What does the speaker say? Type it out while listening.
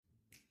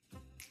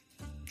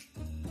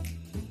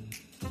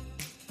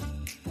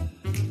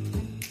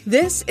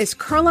This is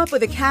Curl Up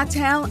with a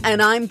Cattail,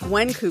 and I'm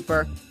Gwen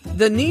Cooper,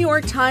 the New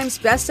York Times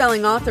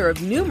bestselling author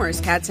of numerous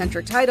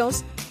cat-centric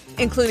titles,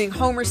 including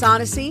Homer's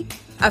Odyssey,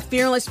 A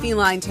Fearless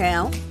Feline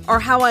Tale,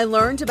 or How I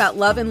Learned About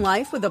Love and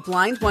Life with a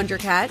Blind Wonder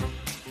Cat,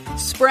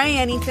 Spray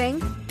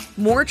Anything,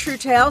 More True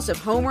Tales of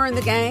Homer and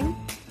the Gang,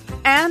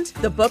 and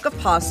The Book of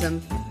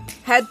Possum,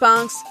 Head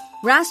Bonks,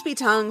 Raspy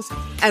Tongues,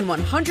 and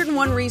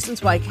 101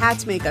 Reasons Why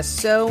Cats Make Us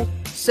So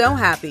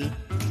happy.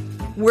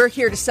 We're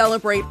here to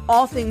celebrate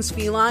all things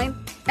feline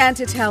and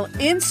to tell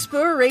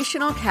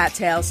inspirational cat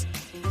tales.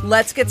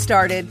 Let's get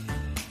started.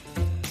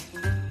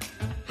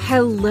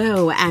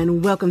 Hello,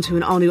 and welcome to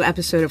an all-new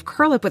episode of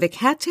Curl Up with a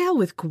Cattail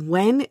with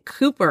Gwen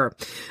Cooper.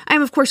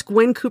 I'm, of course,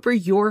 Gwen Cooper,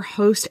 your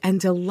host, and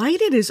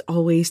delighted as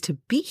always to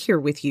be here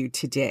with you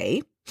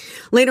today.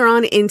 Later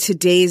on in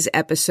today's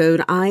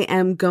episode, I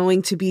am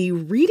going to be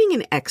reading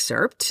an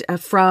excerpt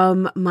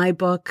from my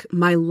book,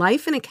 My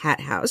Life in a Cat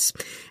House.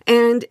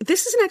 And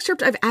this is an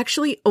excerpt I've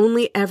actually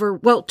only ever,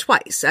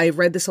 twice. I've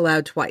read this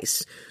aloud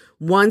twice.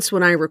 Once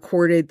when I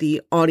recorded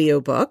the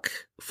audiobook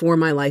for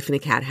My Life in a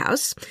Cat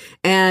House.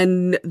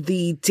 And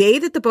the day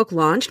that the book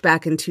launched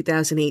back in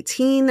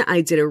 2018, I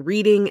did a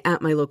reading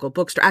at my local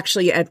bookstore,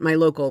 actually at my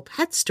local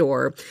pet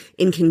store,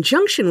 in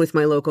conjunction with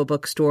my local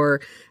bookstore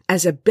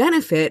as a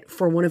benefit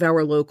for one of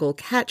our local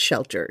cat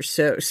shelters.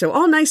 So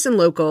all nice and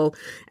local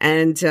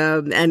and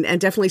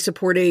definitely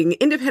supporting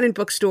independent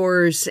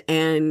bookstores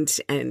and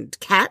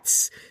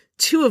cats,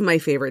 two of my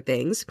favorite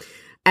things.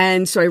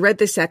 And so I read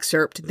this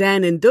excerpt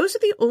then, and those are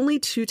the only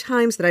two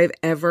times that I've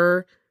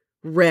ever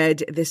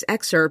read this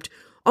excerpt.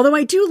 Although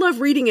I do love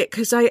reading it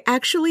because I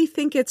actually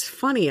think it's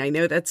funny. I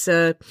know that's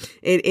it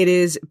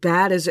is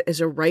bad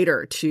as a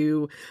writer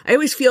to. I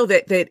always feel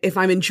that if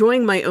I'm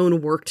enjoying my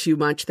own work too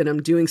much, then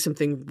I'm doing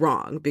something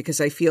wrong,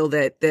 because I feel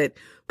that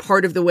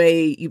part of the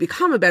way you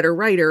become a better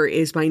writer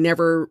is by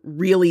never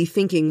really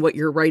thinking what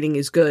you're writing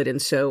is good,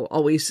 and so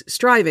always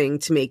striving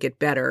to make it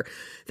better.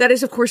 That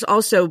is, of course,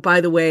 also,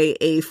 by the way,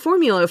 a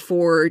formula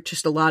for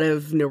just a lot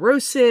of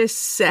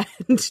neurosis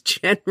and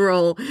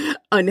general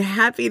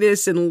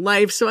unhappiness in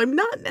life. So I'm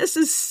not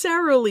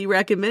necessarily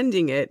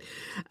recommending it.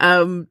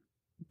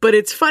 But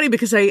it's funny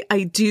because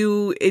I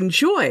do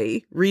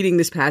enjoy reading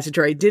this passage,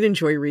 or I did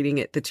enjoy reading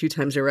it the two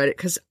times I read it,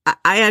 because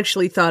I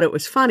actually thought it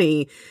was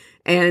funny.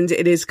 And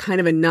it is kind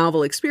of a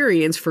novel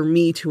experience for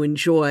me to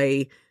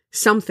enjoy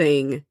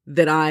something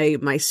that I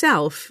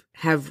myself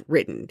have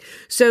written.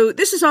 So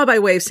this is all by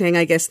way of saying,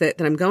 I guess,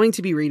 that I'm going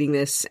to be reading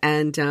this,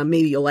 and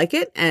maybe you'll like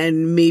it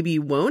and maybe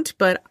you won't,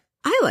 but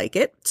I like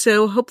it.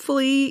 So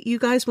hopefully you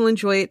guys will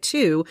enjoy it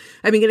too.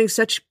 I've been getting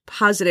such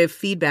positive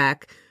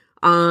feedback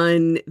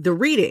on the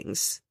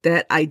readings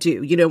that I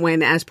do. You know,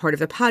 when as part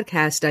of the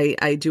podcast,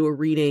 I do a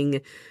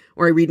reading,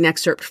 or I read an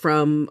excerpt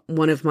from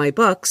one of my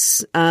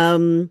books.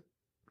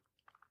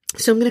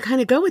 So I'm going to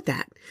kind of go with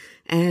that,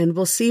 and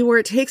we'll see where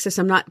it takes us.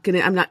 I'm not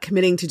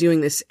committing to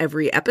doing this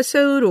every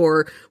episode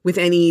or with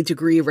any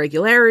degree of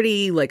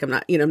regularity. Like I'm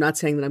not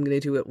saying that I'm going to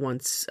do it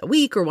once a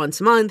week or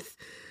once a month.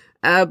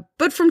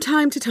 But from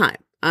time to time,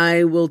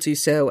 I will do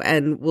so,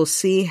 and we'll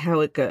see how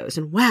it goes.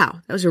 And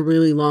wow, that was a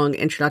really long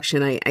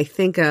introduction. I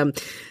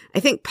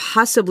think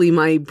possibly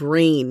my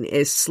brain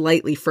is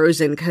slightly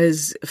frozen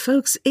because,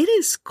 folks, it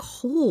is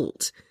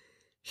cold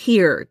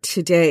here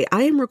today.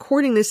 I am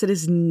recording this. It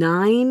is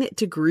 9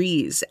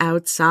 degrees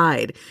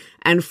outside.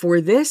 And for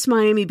this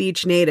Miami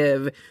Beach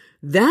native,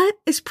 that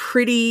is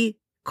pretty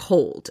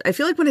cold. I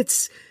feel like when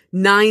it's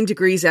 9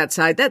 degrees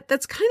outside,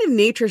 that's kind of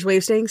nature's way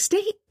of saying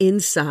stay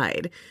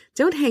inside.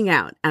 Don't hang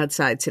out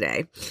outside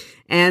today.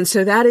 And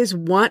so that is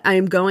what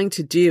I'm going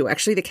to do.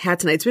 Actually, the cat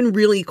tonight, it's been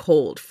really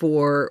cold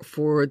for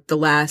the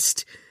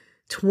last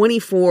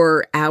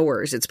 24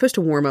 hours. It's supposed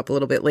to warm up a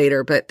little bit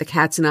later, but the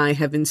cats and I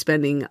have been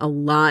spending a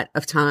lot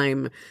of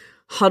time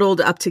huddled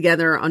up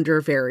together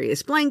under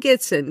various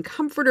blankets and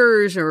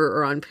comforters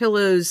or on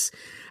pillows.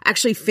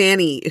 Actually,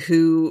 Fanny,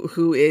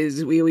 who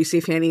is, we always say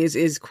Fanny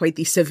is quite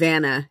the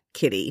Savannah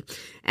kitty,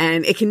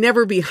 and it can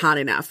never be hot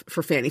enough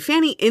for Fanny.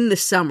 Fanny in the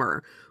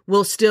summer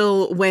will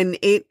still, when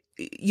it,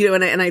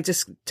 and I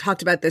just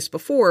talked about this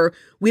before,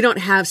 we don't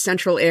have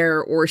central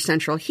air or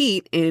central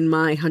heat in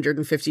my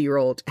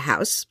 150-year-old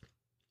house.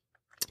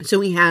 So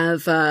we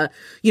have,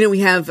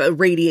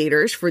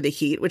 radiators for the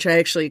heat, which I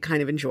actually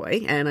kind of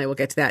enjoy, and I will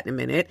get to that in a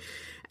minute.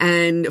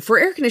 And for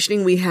air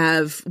conditioning, we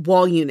have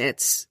wall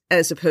units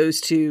as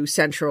opposed to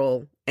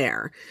central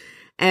air.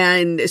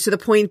 And so the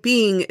point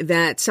being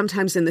that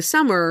sometimes in the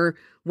summer,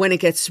 when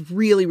it gets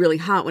really, really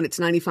hot, when it's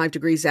 95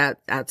 degrees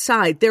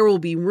outside, there will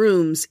be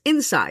rooms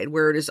inside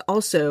where it is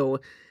also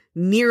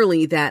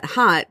nearly that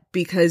hot,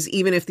 because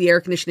even if the air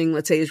conditioning,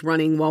 let's say, is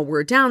running while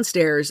we're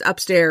downstairs,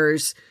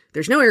 upstairs,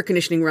 there's no air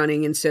conditioning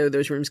running, and so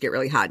those rooms get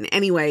really hot. And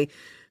anyway,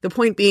 the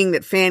point being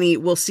that Fanny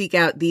will seek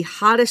out the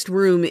hottest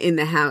room in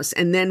the house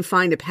and then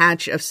find a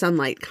patch of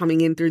sunlight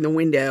coming in through the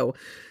window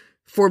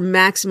for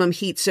maximum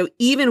heat. So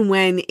even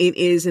when it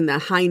is in the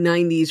high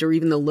 90s or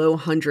even the low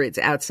hundreds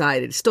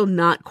outside, it's still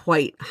not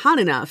quite hot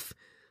enough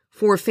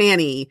for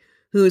Fanny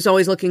who's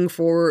always looking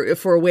for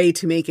a way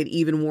to make it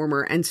even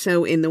warmer. And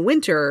so in the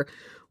winter,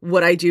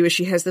 what I do is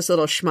she has this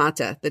little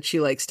schmata that she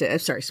likes to,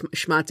 sorry,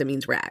 schmata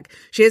means rag.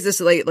 She has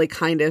this like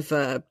kind of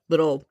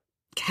little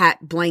cat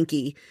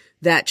blankie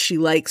that she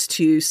likes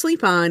to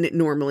sleep on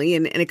normally.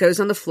 And it goes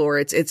on the floor.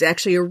 It's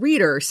actually a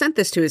reader sent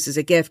this to us as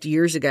a gift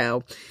years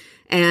ago.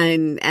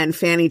 And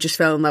Fanny just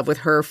fell in love with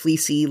her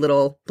fleecy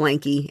little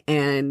blankie,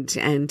 and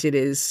it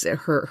is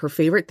her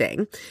favorite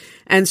thing.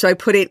 And so I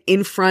put it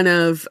in front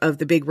of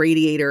the big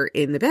radiator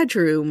in the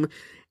bedroom,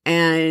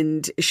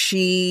 and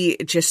she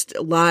just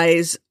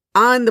lies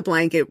on the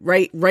blanket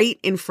right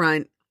in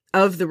front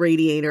of the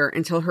radiator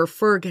until her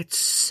fur gets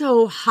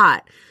so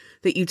hot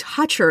that you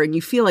touch her and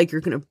you feel like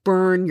you're going to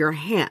burn your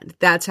hand.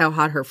 That's how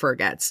hot her fur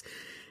gets.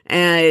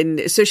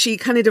 And so she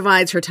kind of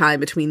divides her time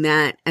between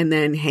that and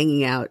then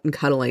hanging out and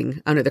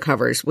cuddling under the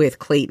covers with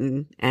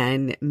Clayton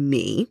and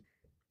me.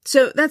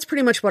 So that's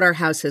pretty much what our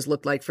house has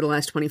looked like for the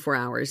last 24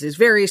 hours, is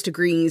various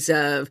degrees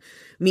of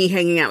me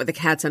hanging out with the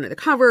cats under the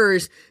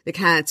covers, the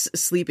cats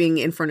sleeping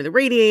in front of the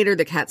radiator,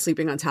 the cats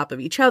sleeping on top of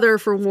each other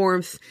for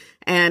warmth.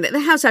 And the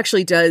house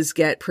actually does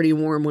get pretty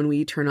warm when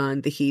we turn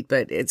on the heat,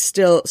 but it's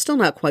still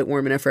not quite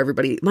warm enough for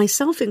everybody,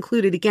 myself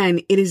included.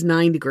 Again, it is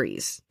 9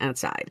 degrees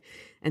outside,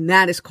 and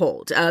that is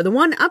cold. The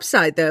one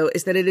upside, though,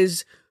 is that it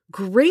is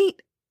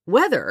great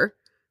weather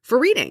for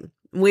reading,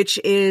 which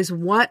is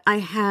what I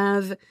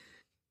have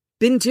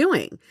been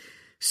doing.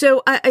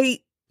 So I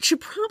should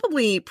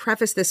probably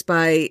preface this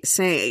by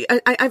saying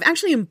I've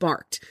actually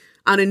embarked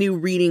on a new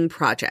reading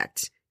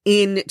project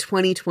in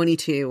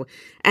 2022.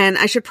 And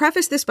I should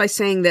preface this by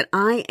saying that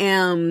I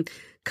am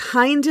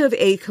kind of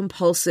a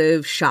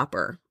compulsive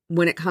shopper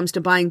when it comes to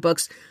buying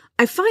books.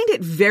 I find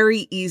it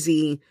very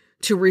easy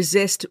to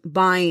resist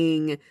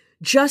buying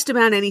just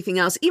about anything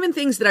else, even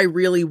things that I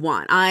really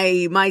want.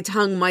 My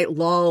tongue might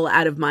loll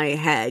out of my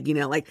head,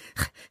 like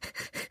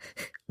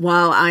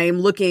while I'm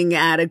looking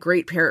at a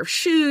great pair of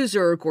shoes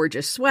or a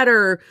gorgeous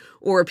sweater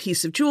or a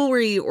piece of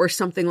jewelry or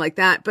something like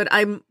that. But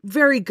I'm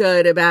very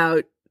good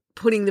about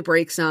putting the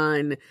brakes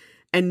on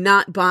and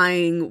not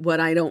buying what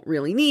I don't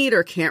really need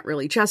or can't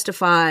really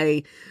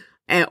justify,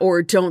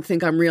 or don't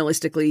think I'm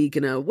realistically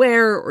going to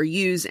wear or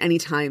use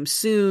anytime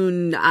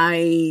soon.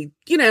 I,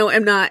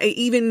 am not,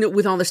 even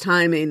with all this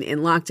time in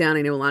lockdown,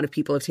 I know a lot of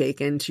people have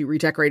taken to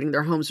redecorating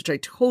their homes, which I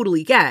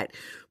totally get,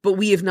 but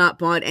we have not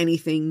bought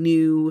anything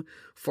new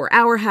for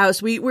our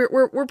house.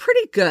 We're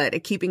pretty good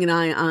at keeping an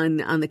eye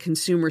on the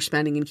consumer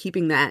spending and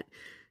keeping that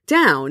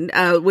down,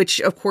 which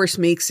of course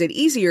makes it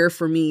easier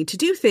for me to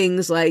do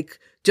things like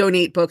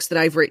donate books that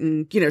I've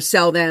written,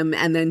 sell them,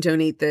 and then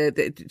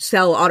donate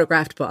sell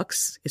autographed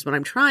books is what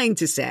I'm trying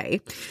to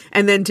say,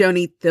 and then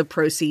donate the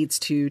proceeds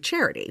to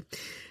charity.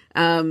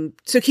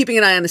 So keeping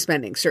an eye on the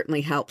spending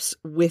certainly helps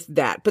with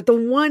that. But the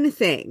one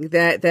thing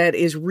that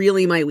is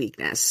really my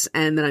weakness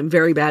and that I'm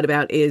very bad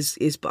about is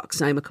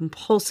books. I'm a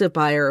compulsive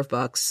buyer of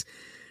books.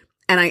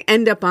 And I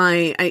end up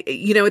buying,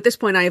 at this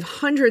point, I have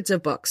hundreds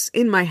of books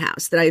in my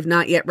house that I have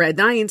not yet read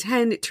that I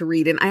intend to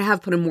read. And I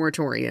have put a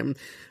moratorium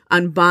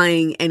on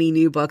buying any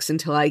new books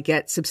until I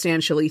get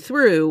substantially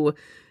through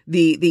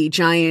the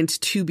giant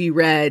to be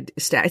read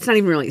stack. It's not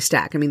even really a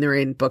stack. I mean, they're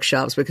in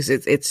bookshelves because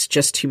it's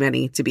just too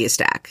many to be a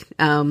stack.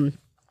 But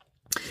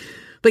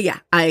yeah,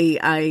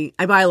 I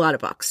buy a lot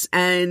of books.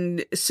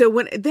 And so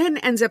what then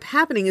ends up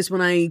happening is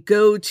when I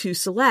go to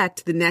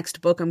select the next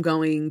book I'm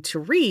going to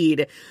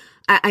read,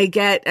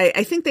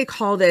 I think they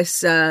call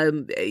this,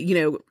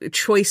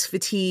 choice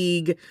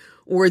fatigue,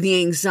 or the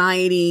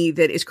anxiety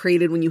that is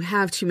created when you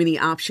have too many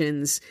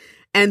options.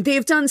 And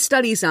they've done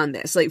studies on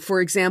this. Like,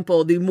 for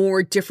example, the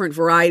more different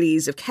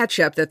varieties of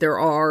ketchup that there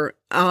are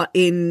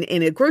in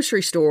a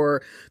grocery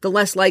store, the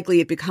less likely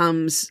it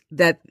becomes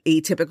that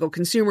a typical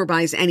consumer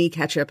buys any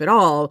ketchup at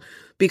all,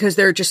 because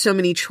there are just so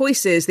many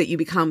choices that you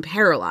become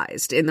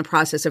paralyzed in the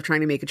process of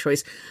trying to make a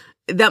choice.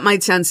 That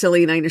might sound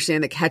silly, and I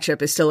understand that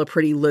ketchup is still a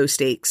pretty low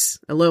stakes,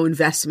 a low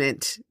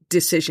investment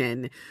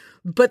decision.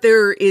 But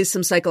there is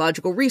some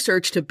psychological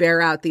research to bear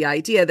out the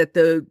idea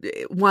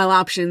that while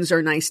options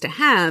are nice to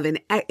have,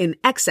 an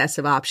excess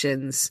of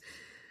options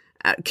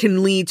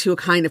can lead to a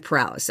kind of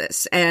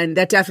paralysis. And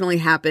that definitely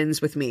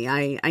happens with me.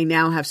 I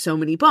now have so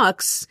many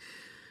books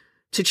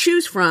to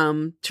choose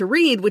from to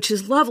read, which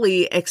is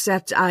lovely,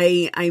 except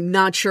I'm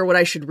not sure what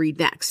I should read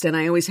next. And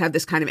I always have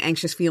this kind of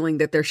anxious feeling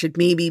that there should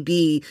maybe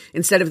be,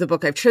 instead of the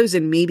book I've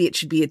chosen, maybe it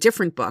should be a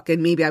different book.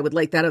 And maybe I would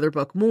like that other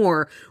book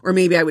more, or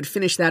maybe I would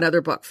finish that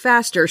other book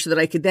faster so that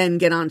I could then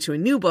get onto a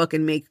new book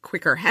and make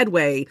quicker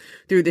headway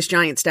through this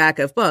giant stack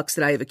of books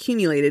that I have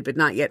accumulated but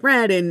not yet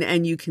read.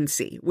 And you can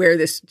see where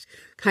this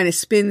kind of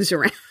spins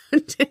around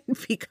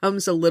and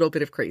becomes a little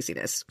bit of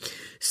craziness.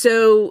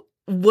 So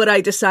what I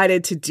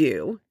decided to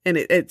do, and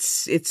it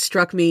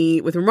struck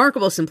me with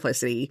remarkable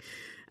simplicity,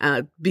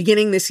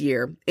 beginning this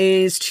year,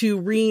 is to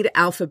read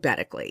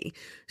alphabetically.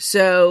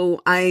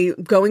 So I'm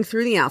going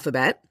through the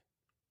alphabet,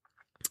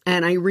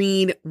 and I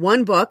read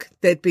one book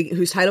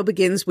whose title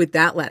begins with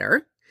that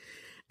letter,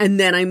 And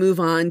then I move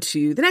on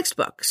to the next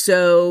book.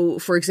 So,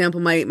 for example,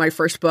 my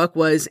first book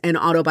was an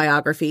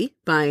autobiography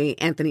by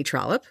Anthony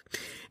Trollope.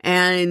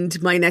 And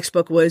my next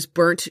book was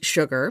Burnt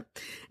Sugar,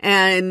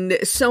 and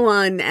so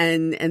on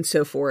and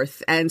so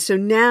forth. And so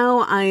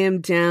now I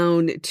am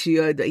down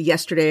to,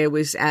 yesterday I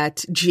was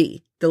at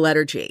G, the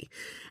letter G.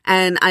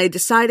 And I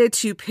decided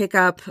to pick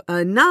up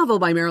a novel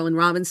by Marilynne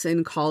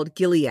Robinson called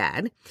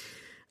Gilead.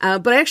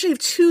 But I actually have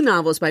two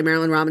novels by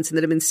Marilynne Robinson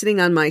that have been sitting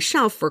on my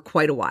shelf for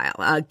quite a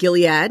while.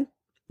 Gilead,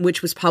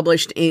 which was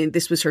published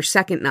this was her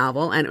second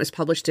novel, and it was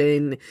published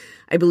in,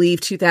 I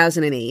believe,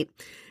 2008.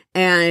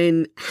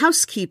 And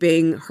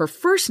Housekeeping, her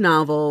first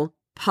novel,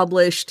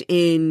 published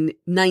in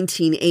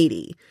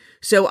 1980.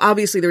 So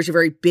obviously there's a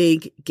very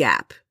big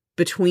gap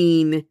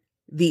between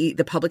the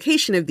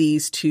publication of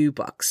these two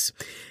books.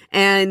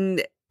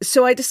 And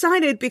so I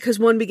decided, because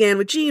one began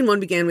with G and one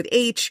began with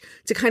H,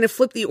 to kind of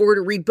flip the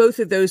order, read both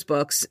of those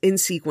books in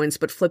sequence,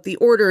 but flip the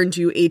order and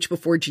do H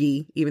before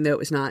G, even though it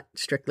was not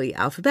strictly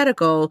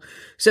alphabetical,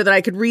 so that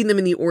I could read them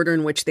in the order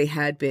in which they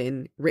had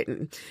been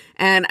written.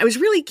 And I was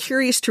really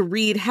curious to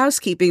read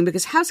Housekeeping,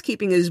 because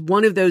Housekeeping is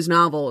one of those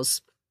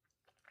novels.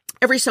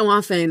 Every so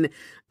often,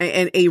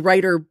 a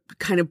writer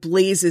kind of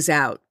blazes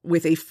out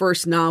with a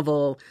first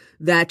novel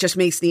that just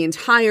makes the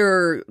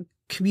entire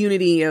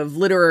community of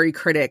literary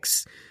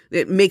critics,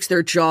 it makes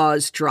their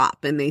jaws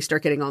drop, and they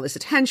start getting all this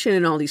attention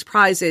and all these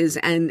prizes.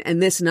 And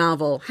this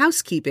novel,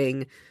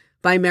 Housekeeping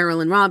by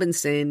Marilynne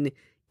Robinson,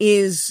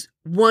 is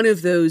one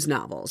of those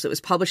novels. It was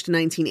published in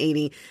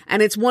 1980,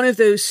 and it's one of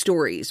those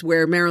stories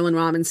where Marilynne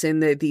Robinson,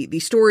 the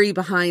story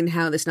behind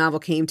how this novel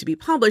came to be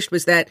published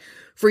was that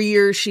for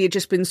years she had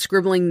just been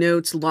scribbling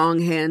notes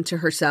longhand to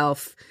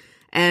herself,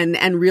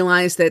 and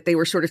realized that they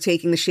were sort of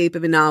taking the shape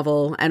of a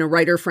novel, and a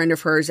writer friend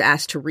of hers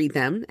asked to read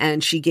them,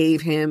 and she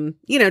gave him,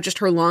 just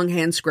her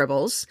longhand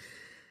scribbles,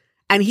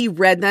 and he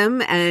read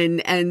them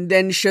and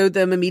then showed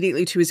them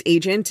immediately to his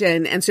agent.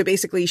 And so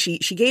basically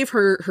she gave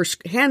her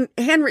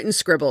handwritten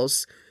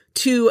scribbles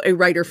to a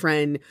writer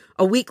friend.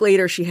 A week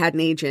later, she had an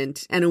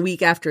agent, and a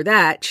week after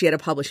that, she had a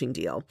publishing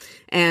deal,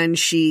 and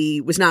she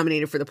was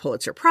nominated for the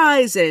Pulitzer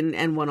Prize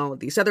and won all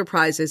of these other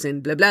prizes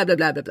and blah, blah, blah,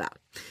 blah, blah, blah.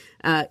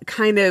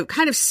 Kind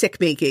of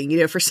sick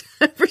making, for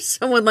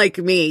someone like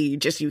me.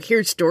 You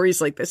hear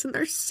stories like this, and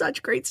they're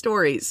such great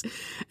stories,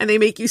 and they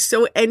make you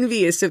so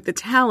envious of the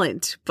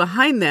talent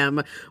behind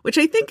them, which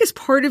I think is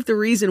part of the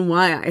reason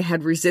why I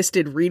had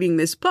resisted reading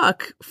this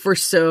book for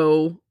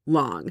so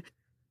long.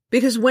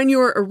 Because when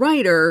you're a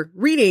writer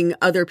reading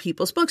other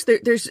people's books,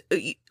 there's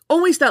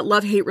always that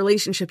love-hate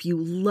relationship. You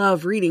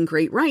love reading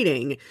great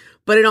writing,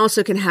 but it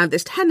also can have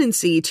this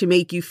tendency to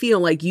make you feel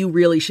like you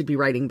really should be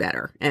writing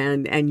better,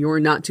 and you're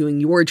not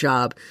doing your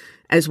job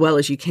as well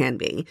as you can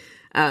be.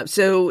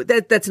 So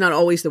that's not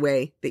always the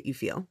way that you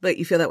feel, but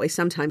you feel that way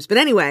sometimes. But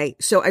anyway,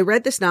 so I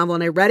read this novel,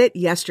 and I read it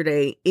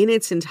yesterday in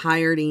its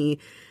entirety,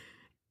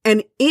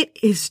 and it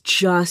is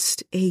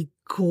just a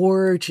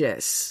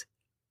gorgeous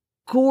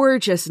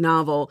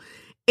novel.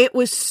 It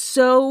was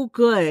so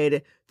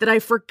good that I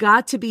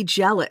forgot to be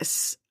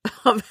jealous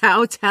of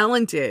how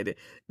talented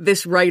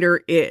this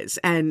writer is,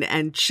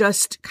 and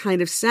just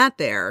kind of sat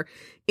there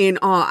in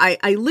awe.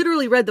 I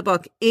literally read the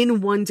book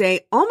in one day,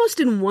 almost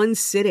in one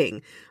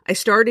sitting. I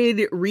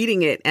started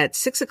reading it at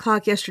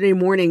 6:00 yesterday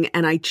morning,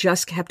 and I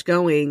just kept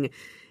going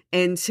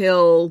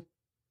until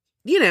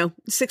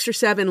 6 or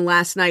 7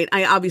 last night.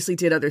 I obviously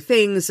did other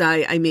things.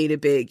 I made a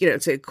big,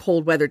 it's a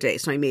cold weather day,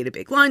 so I made a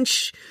big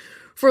lunch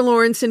for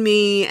Lawrence and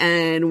me,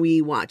 and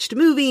we watched a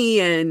movie,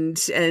 and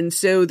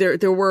so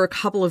there were a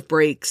couple of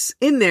breaks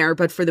in there,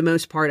 but for the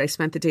most part, I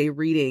spent the day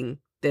reading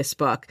this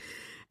book.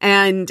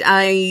 And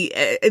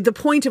the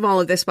point of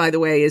all of this, by the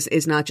way,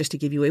 is not just to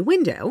give you a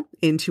window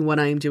into what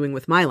I am doing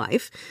with my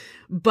life,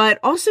 but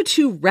also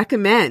to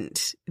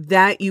recommend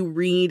that you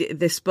read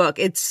this book.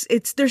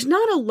 There's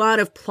not a lot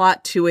of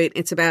plot to it.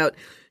 It's about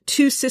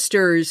two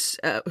sisters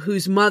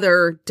whose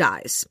mother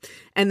dies,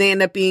 and they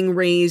end up being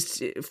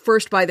raised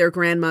first by their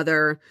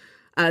grandmother,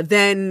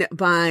 then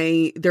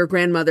by their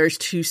grandmother's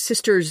two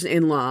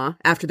sisters-in-law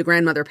after the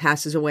grandmother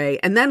passes away,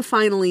 and then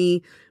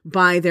finally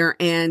by their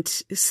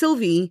aunt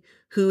Sylvie,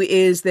 who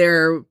is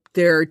their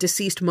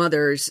deceased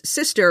mother's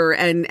sister.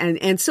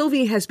 And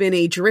Sylvie has been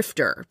a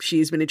drifter.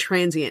 She's been a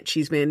transient.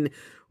 She's been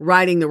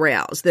riding the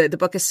rails. The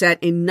book is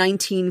set in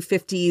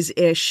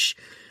 1950s-ish.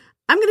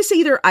 I'm going to say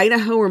either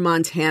Idaho or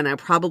Montana,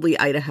 probably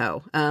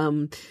Idaho.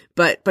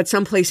 But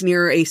someplace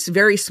near a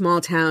very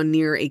small town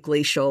near a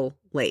glacial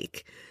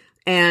lake.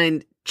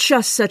 And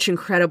just such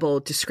incredible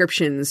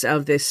descriptions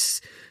of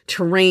this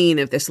terrain,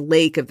 of this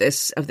lake, of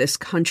this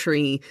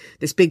country,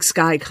 this big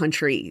sky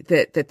country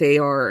that they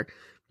are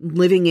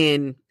living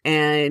in,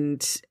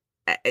 and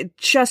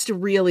just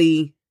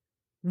really,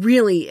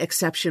 really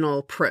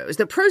exceptional prose.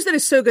 The prose that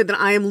is so good that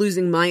I am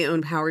losing my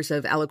own powers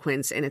of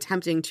eloquence in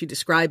attempting to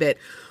describe it.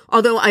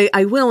 Although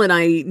I will, and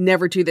I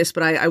never do this,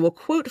 but I will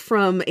quote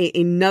from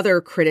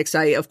another critic.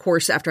 Of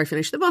course, after I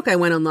finished the book, I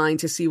went online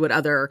to see what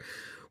other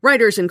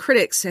writers and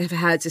critics have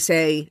had to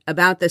say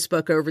about this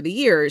book over the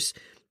years.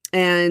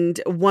 And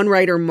one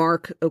writer,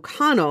 Mark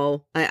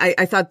O'Connell,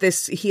 I thought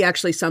he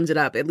actually sums it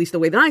up, at least the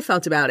way that I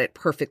felt about it,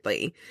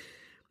 perfectly.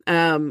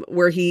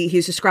 Where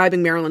he's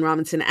describing Marilynne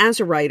Robinson as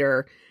a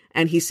writer,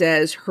 and he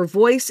says, her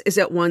voice is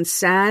at once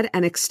sad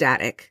and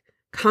ecstatic,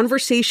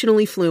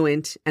 conversationally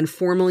fluent and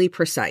formally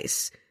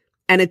precise.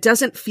 And it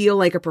doesn't feel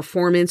like a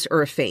performance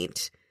or a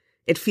feint.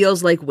 It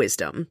feels like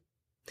wisdom.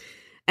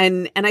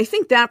 And I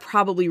think that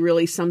probably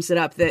really sums it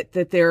up,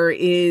 that there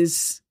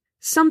is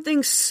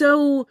something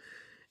so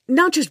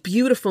not just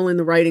beautiful in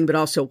the writing, but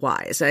also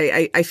wise.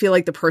 I feel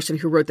like the person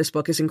who wrote this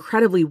book is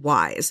incredibly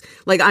wise.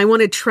 Like, I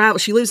want to travel.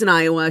 She lives in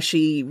Iowa.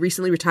 She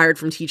recently retired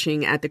from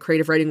teaching at the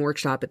Creative Writing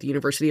Workshop at the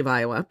University of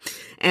Iowa.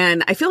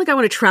 And I feel like I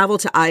want to travel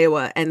to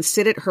Iowa and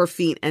sit at her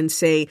feet and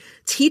say,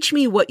 teach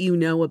me what you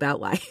know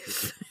about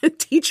life.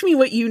 Teach me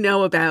what you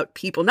know about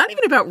people, not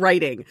even about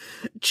writing.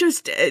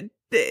 Just, it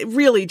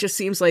really just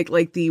seems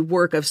like the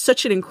work of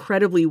such an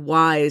incredibly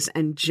wise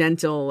and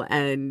gentle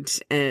and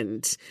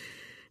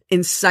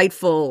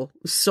insightful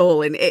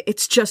soul. And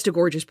it's just a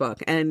gorgeous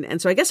book.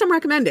 And so I guess I'm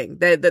recommending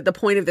that the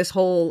point of this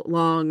whole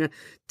long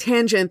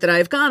tangent that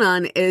I've gone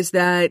on is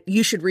that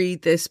you should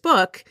read this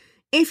book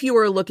if you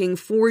are looking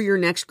for your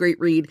next great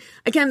read.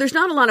 Again, there's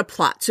not a lot of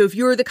plot. So if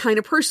you're the kind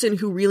of person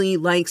who really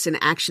likes an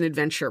action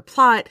adventure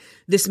plot,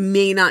 this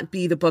may not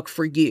be the book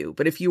for you.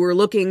 But if you are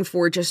looking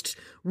for just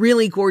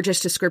really gorgeous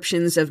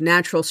descriptions of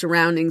natural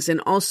surroundings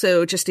and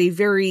also just a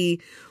very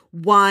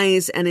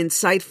wise and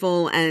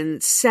insightful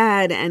and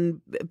sad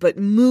but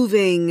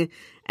moving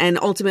and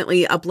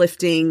ultimately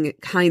uplifting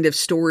kind of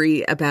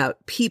story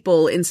about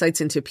people,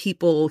 insights into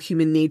people,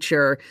 human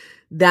nature,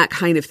 that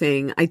kind of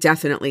thing, I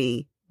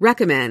definitely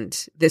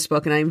recommend this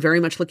book. And I'm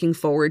very much looking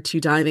forward to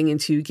diving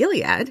into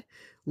Gilead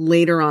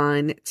later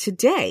on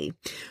today.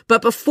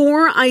 But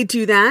before I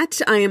do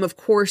that, I am, of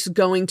course,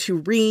 going to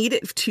read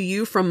to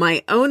you from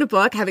my own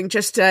book, having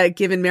just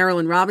given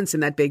Marilynne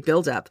Robinson that big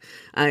buildup.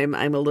 I'm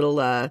a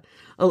little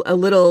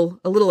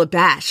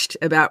abashed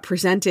about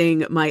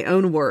presenting my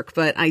own work,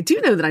 but I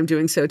do know that I'm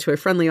doing so to a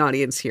friendly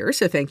audience here.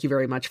 So thank you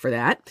very much for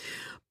that.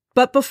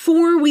 But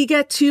before we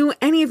get to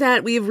any of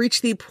that, we have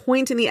reached the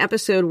point in the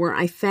episode where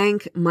I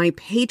thank my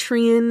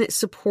Patreon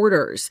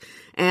supporters.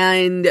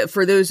 And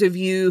for those of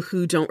you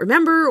who don't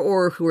remember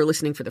or who are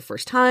listening for the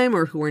first time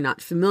or who are not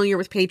familiar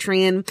with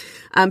Patreon,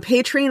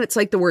 Patreon, it's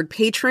like the word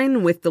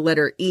patron with the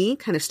letter E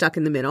kind of stuck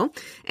in the middle.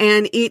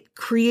 And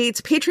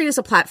Patreon is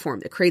a platform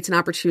that creates an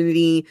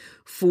opportunity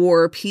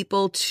for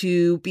people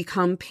to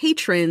become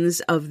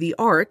patrons of the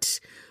art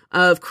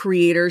of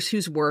creators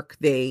whose work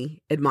they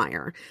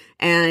admire.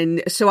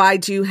 And so I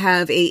do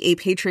have a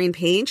Patreon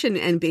page,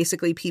 and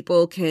basically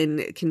people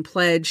can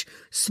pledge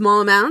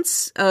small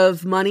amounts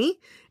of money,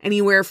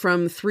 anywhere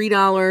from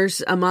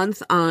 $3 a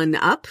month on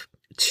up,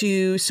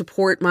 to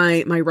support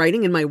my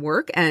writing and my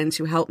work and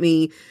to help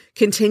me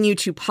continue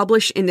to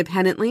publish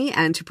independently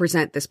and to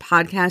present this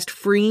podcast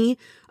free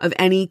of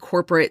any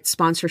corporate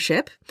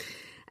sponsorship,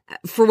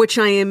 for which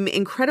I am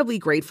incredibly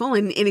grateful.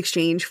 And in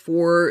exchange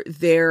for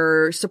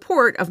their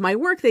support of my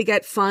work, they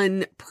get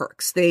fun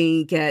perks.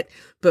 They get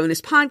bonus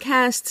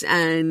podcasts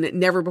and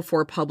never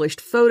before published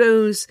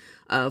photos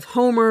of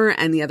Homer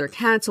and the other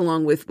cats,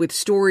 along with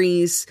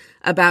stories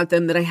about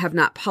them that I have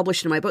not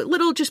published in my book.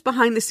 Little just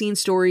behind the scenes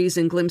stories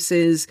and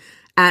glimpses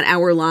at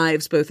our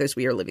lives, both as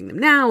we are living them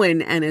now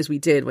and as we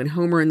did when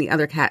Homer and the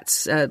other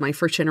cats, my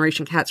first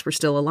generation cats, were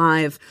still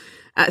alive.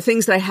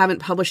 Things that I haven't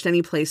published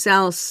anyplace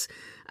else.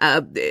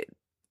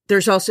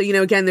 There's also,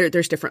 again,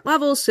 there's different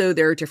levels, so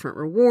there are different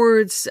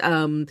rewards.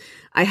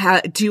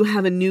 I do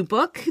have a new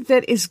book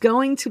that is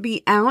going to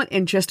be out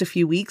in just a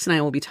few weeks, and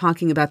I will be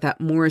talking about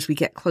that more as we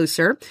get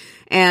closer.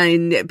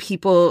 And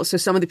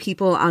some of the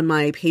people on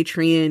my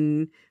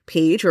Patreon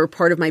page or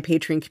part of my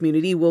Patreon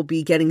community will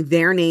be getting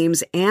their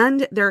names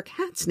and their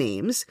cats'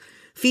 names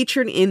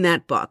featured in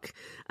that book.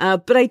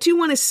 But I do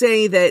want to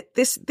say that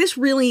this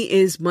really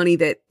is money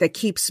that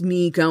keeps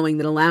me going,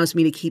 that allows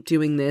me to keep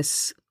doing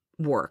this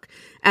work,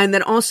 and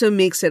that also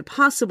makes it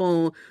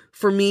possible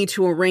for me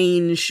to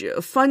arrange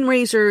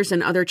fundraisers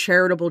and other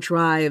charitable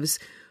drives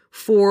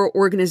for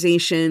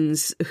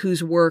organizations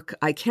whose work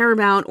I care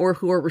about or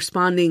who are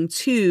responding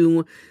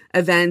to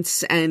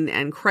events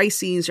and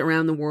crises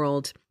around the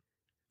world.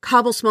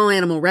 Kabul Small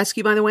Animal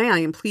Rescue, by the way, I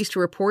am pleased to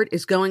report,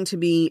 is going to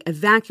be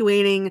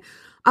evacuating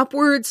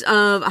upwards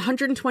of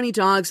 120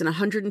 dogs and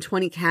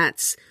 120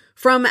 cats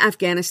from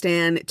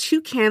Afghanistan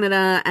to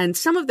Canada, and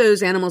some of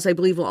those animals, I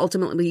believe, will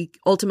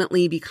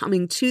ultimately be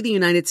coming to the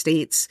United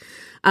States.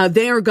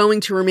 They are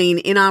going to remain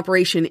in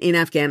operation in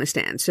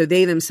Afghanistan, so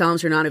they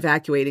themselves are not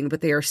evacuating,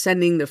 but they are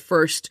sending the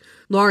first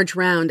large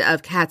round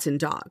of cats and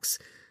dogs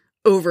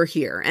over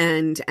here,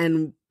 and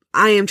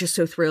I am just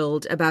so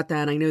thrilled about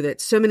that. I know that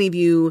so many of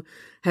you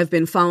have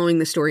been following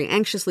the story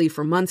anxiously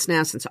for months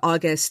now, since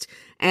August.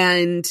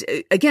 And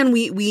again,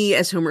 we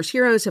as Homer's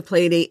Heroes have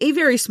played a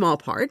very small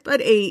part,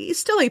 but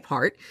still a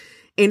part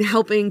in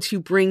helping to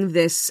bring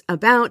this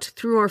about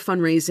through our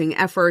fundraising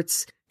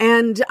efforts.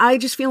 And I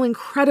just feel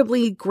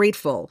incredibly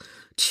grateful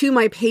to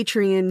my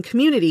Patreon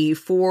community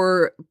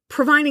for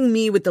providing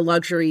me with the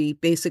luxury,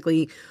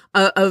 basically,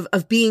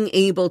 of being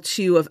able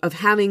to, of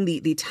having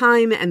the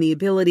time and the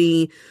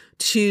ability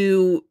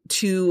to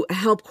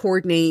help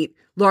coordinate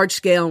large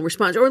scale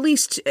response, or at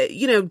least,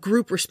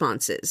 group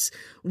responses.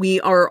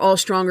 We are all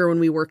stronger when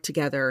we work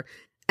together.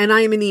 And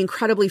I am in the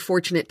incredibly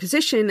fortunate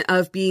position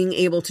of being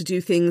able to do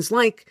things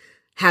like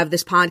have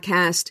this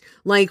podcast,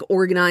 like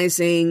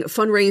organizing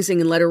fundraising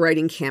and letter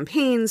writing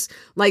campaigns,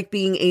 like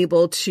being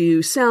able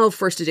to sell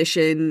first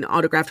edition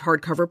autographed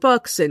hardcover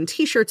books and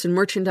t-shirts and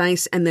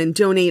merchandise, and then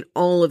donate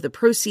all of the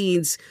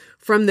proceeds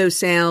from those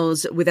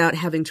sales without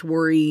having to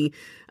worry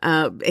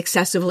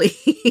excessively,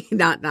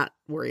 not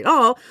worry at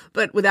all,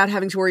 but without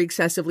having to worry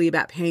excessively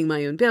about paying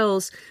my own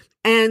bills.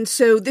 And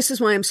so this is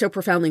why I'm so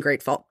profoundly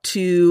grateful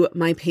to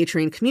my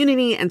Patreon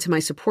community and to my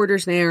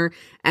supporters there,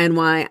 and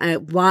why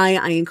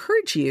I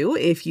encourage you,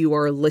 if you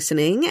are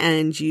listening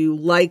and you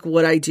like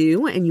what I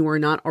do and you are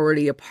not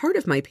already a part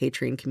of my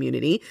Patreon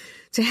community,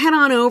 to head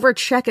on over,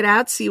 check it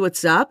out, see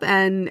what's up,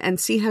 and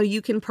see how you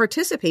can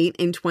participate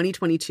in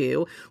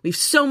 2022. We have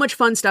so much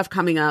fun stuff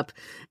coming up,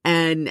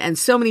 and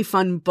so many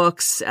fun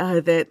books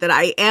that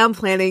I am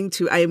planning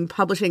to. I am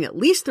publishing at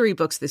least 3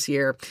 books this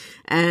year,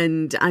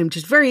 and I'm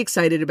just very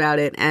excited about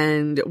it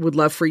and would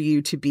love for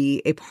you to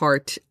be a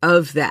part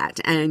of that.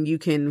 And you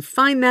can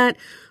find that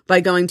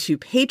by going to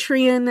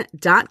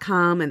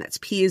patreon.com, and that's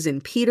P as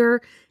in Peter,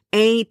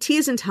 A, T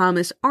as in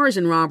Thomas, R as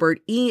in Robert,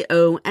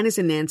 E-O, N as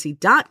in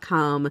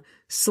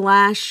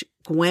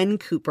Nancy.com/Gwen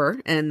Cooper,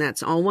 and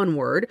that's all one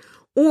word.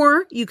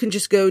 Or you can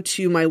just go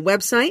to my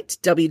website,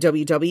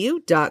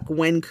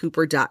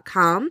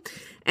 www.gwencooper.com,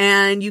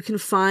 and you can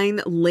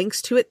find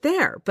links to it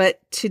there.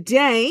 But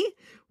today,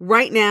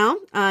 right now,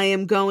 I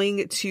am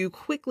going to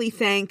quickly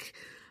thank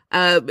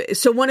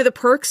so one of the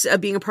perks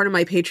of being a part of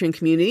my Patreon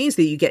community is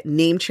that you get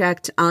name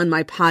checked on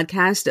my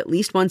podcast at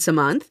least once a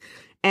month.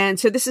 And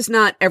so this is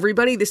not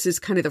everybody. This is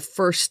kind of the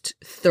first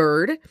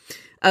third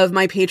of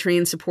my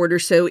Patreon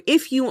supporters. So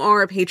if you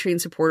are a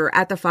Patreon supporter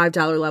at the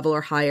 $5 level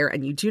or higher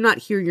and you do not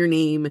hear your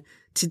name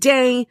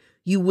today,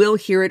 you will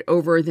hear it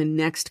over the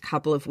next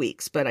couple of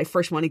weeks. But I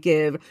first want to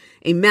give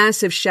a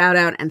massive shout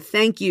out and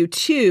thank you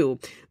to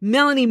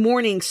Melanie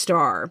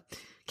Morningstar,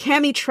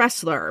 Cami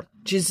Tressler,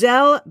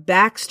 Giselle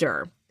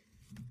Baxter.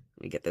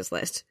 Let me get this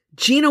list.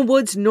 Gina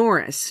Woods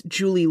Norris,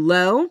 Julie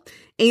Lowe,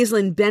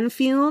 Aislinn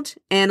Benfield,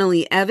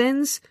 Annalie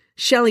Evans,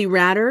 Shelley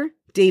Ratter,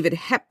 David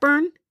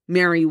Hepburn,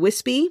 Mary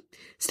Wispy,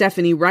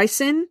 Stephanie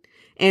Ryson,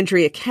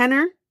 Andrea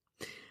Kenner,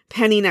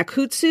 Penny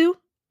Nakutsu,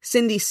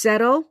 Cindy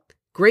Settle,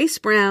 Grace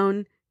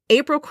Brown,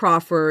 April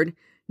Crawford,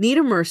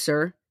 Nita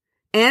Mercer,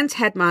 Ann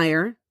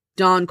Tetmeyer,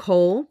 Dawn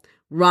Cole,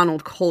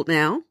 Ronald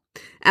Coltnow,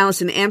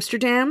 Allison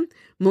Amsterdam,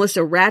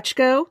 Melissa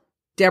Ratchko,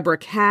 Deborah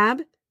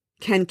Cab,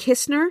 Ken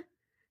Kistner,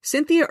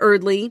 Cynthia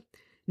Erdley,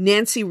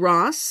 Nancy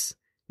Ross,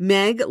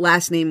 Meg,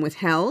 last name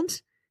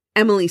withheld,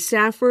 Emily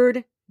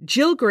Safford,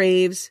 Jill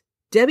Graves,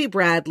 Debbie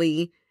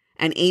Bradley,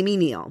 and Amy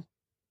Neal.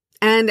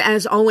 And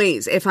as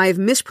always, if I've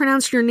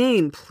mispronounced your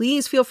name,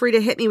 please feel free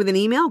to hit me with an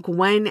email,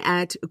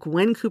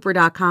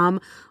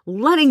 gwen@gwencooper.com,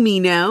 letting me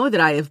know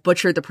that I have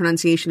butchered the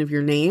pronunciation of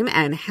your name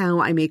and how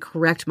I may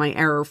correct my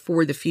error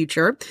for the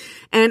future.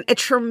 And a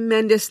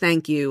tremendous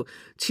thank you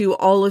to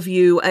all of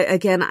you.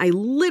 Again, I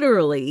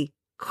literally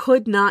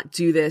could not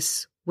do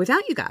this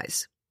without you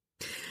guys.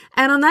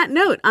 And on that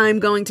note, I'm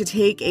going to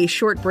take a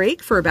short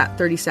break for about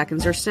 30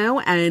 seconds or so.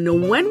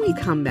 And when we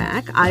come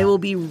back, I will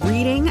be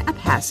reading a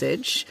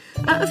passage,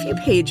 a few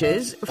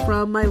pages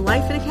from My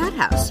Life in a Cat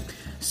House.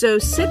 So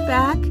sit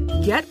back,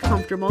 get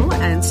comfortable,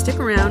 and stick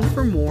around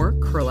for more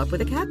Curl Up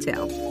with a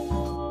Cattail.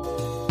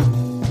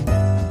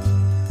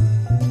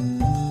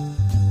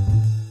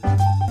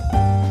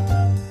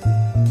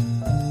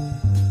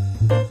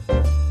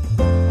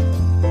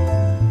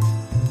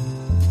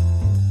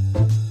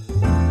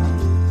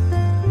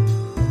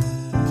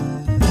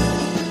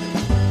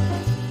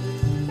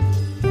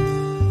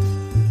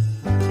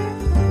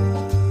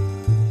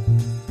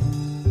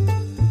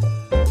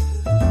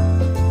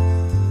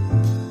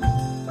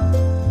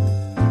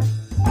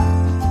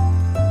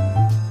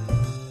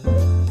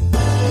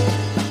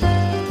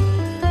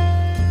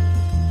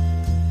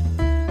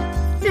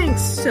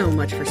 So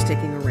much for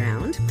sticking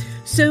around.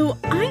 So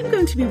I'm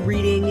going to be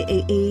reading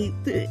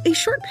a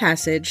short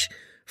passage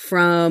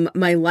from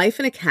My Life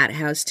in a Cat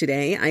House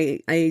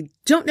today. I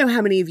don't know how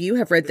many of you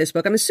have read this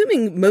book. I'm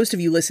assuming most of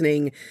you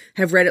listening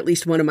have read at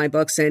least one of my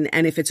books, and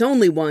if it's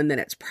only one, then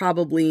it's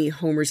probably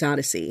Homer's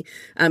Odyssey.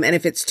 And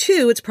if it's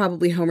two, it's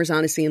probably Homer's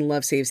Odyssey and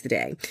Love Saves the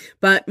Day.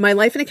 But My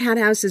Life in a Cat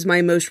House is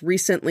my most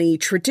recently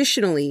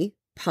traditionally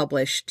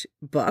published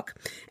book.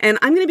 And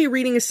I'm going to be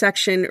reading a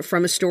section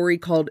from a story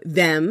called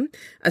Them,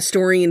 a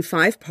story in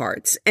 5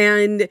 parts.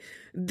 And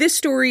this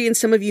story, and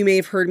some of you may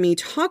have heard me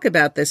talk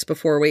about this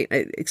before. Wait,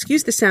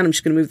 excuse the sound. I'm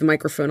just going to move the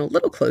microphone a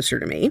little closer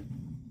to me.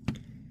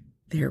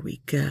 There we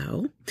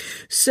go.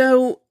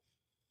 So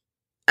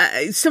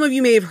some of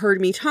you may have heard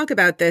me talk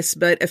about this,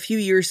 but a few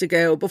years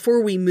ago,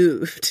 before we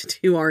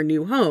moved to our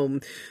new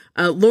home,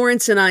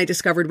 Lawrence and I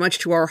discovered, much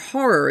to our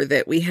horror,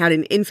 that we had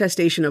an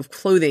infestation of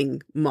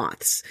clothing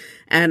moths.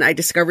 And I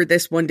discovered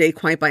this one day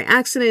quite by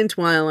accident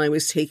while I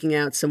was taking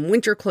out some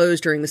winter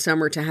clothes during the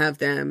summer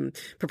to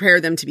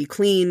prepare them to be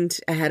cleaned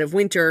ahead of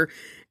winter,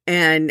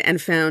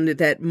 and found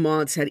that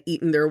moths had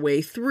eaten their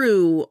way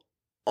through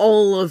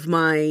all of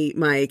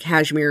my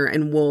cashmere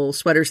and wool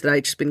sweaters that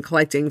I'd just been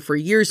collecting for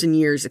years and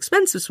years,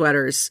 expensive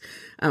sweaters,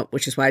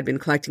 which is why I'd been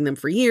collecting them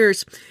for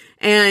years.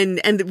 And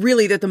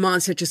really that the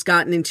moths had just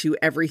gotten into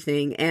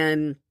everything.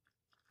 And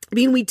I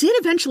mean, we did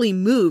eventually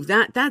move.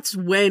 That's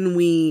when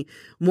we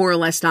more or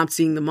less stopped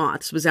seeing the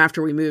moths, was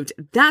after we moved.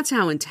 That's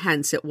how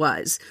intense it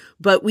was.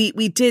 But we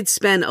did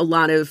spend a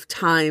lot of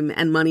time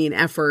and money and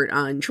effort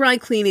on dry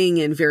cleaning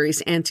and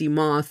various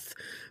anti-moth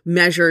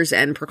measures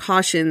and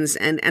precautions,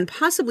 and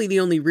possibly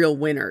the only real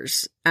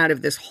winners out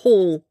of this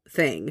whole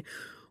thing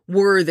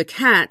were the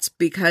cats,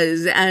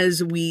 because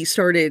as we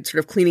started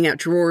sort of cleaning out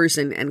drawers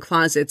and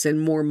closets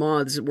and more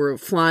moths were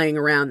flying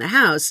around the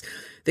house,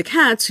 the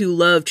cats, who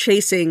love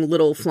chasing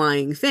little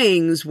flying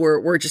things,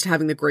 were just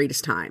having the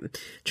greatest time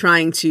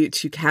trying to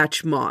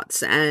catch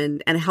moths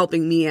and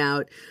helping me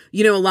out.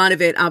 You know, a lot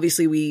of it,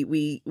 obviously,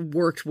 we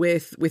worked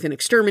with an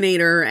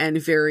exterminator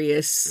and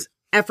various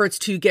efforts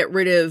to get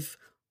rid of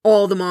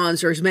all the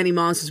moths, or as many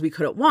moths as we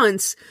could at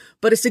once,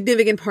 but a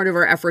significant part of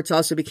our efforts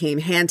also became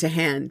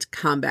hand-to-hand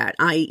combat,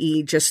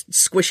 i.e. just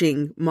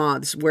squishing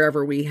moths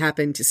wherever we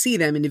happened to see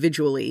them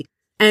individually.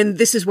 And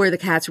this is where the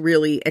cats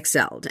really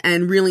excelled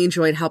and really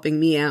enjoyed helping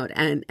me out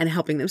and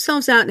helping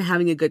themselves out and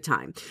having a good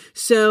time.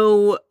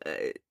 So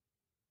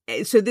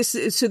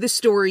this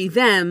story,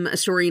 Them, a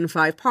story in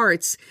 5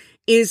 parts,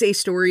 is a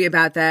story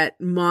about that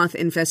moth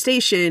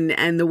infestation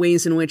and the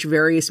ways in which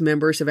various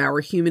members of our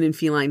human and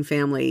feline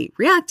family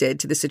reacted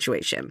to the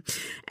situation.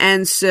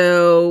 And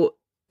so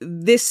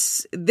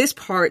this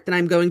part that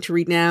I'm going to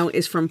read now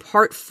is from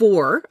part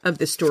 4 of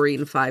the story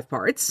in 5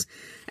 parts,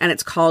 and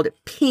it's called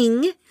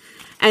Ping.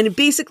 And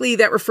basically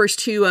that refers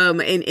to,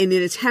 in an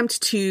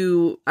attempt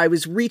to, I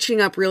was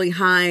reaching up really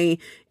high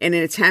in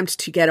an attempt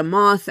to get a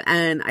moth,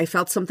 and I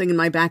felt something in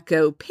my back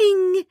go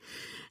ping.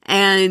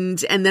 And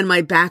then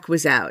my back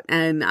was out,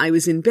 and I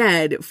was in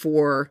bed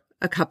for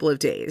a couple of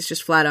days,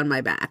 just flat on my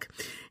back.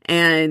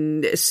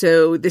 And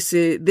so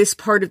this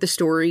part of the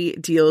story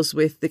deals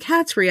with the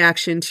cat's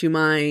reaction to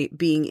my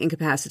being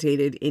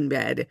incapacitated in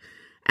bed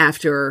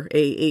after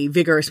a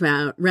vigorous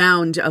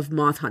round of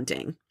moth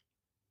hunting.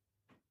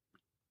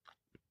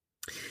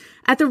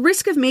 At the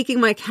risk of making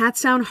my cat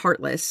sound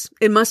heartless,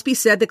 it must be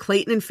said that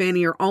Clayton and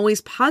Fanny are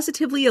always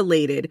positively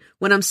elated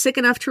when I'm sick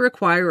enough to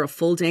require a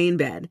full day in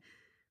bed.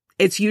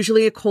 It's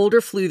usually a cold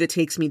or flu that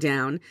takes me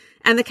down,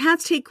 and the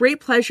cats take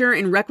great pleasure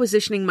in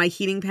requisitioning my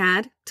heating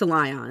pad to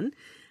lie on,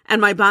 and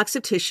my box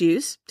of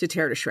tissues to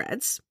tear to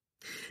shreds.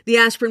 The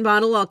aspirin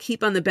bottle I'll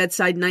keep on the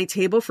bedside night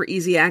table for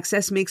easy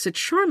access makes a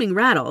charming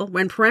rattle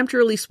when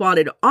peremptorily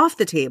swatted off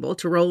the table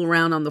to roll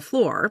around on the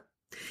floor.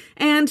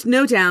 And,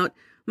 no doubt,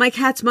 my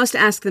cats must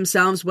ask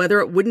themselves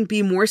whether it wouldn't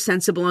be more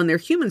sensible on their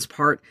human's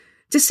part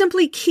to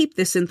simply keep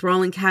this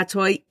enthralling cat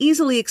toy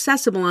easily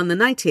accessible on the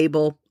night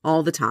table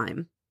all the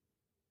time.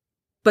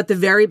 But the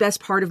very best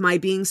part of my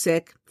being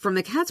sick, from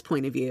the cat's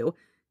point of view,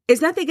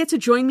 is that they get to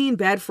join me in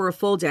bed for a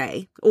full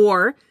day,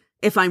 or,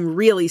 if I'm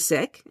really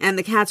sick, and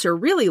the cats are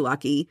really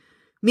lucky,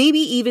 maybe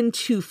even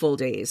 2 full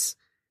days.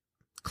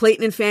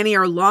 Clayton and Fanny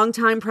are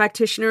longtime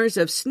practitioners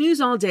of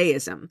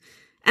snooze-all-dayism,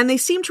 and they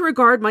seem to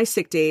regard my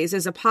sick days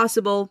as a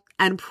possible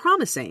and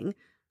promising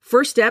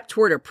first step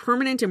toward a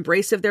permanent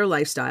embrace of their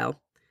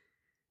lifestyle.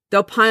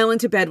 They'll pile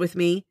into bed with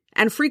me,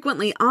 and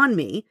frequently on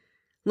me,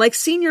 like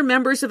senior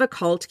members of a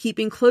cult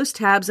keeping close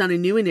tabs on a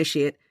new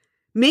initiate,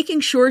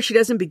 making sure she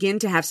doesn't begin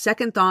to have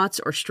second thoughts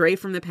or stray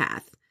from the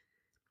path.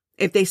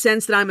 If they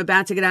sense that I'm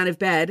about to get out of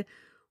bed,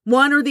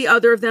 one or the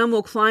other of them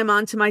will climb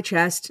onto my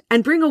chest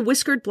and bring a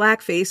whiskered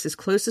black face as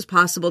close as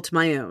possible to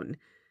my own.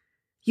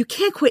 "You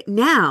can't quit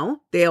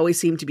now," they always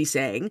seem to be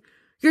saying.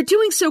 "You're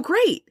doing so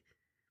great."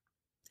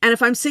 And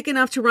if I'm sick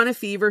enough to run a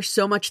fever,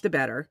 so much the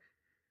better.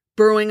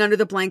 Burrowing under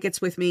the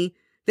blankets with me,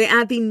 they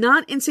add the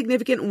not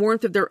insignificant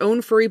warmth of their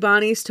own furry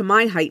bodies to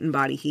my heightened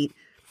body heat,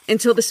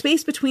 until the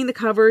space between the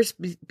covers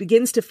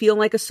begins to feel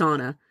like a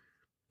sauna,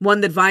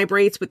 one that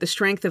vibrates with the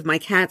strength of my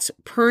cat's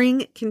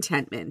purring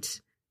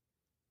contentment.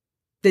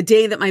 The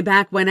day that my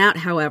back went out,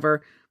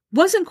 however,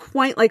 wasn't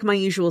quite like my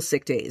usual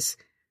sick days.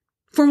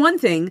 For one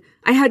thing,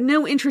 I had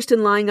no interest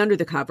in lying under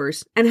the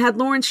covers, and had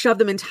Lawrence shove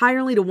them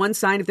entirely to one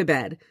side of the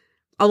bed.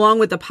 Along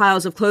with the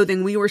piles of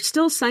clothing, we were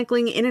still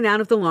cycling in and out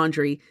of the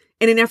laundry,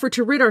 in an effort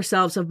to rid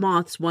ourselves of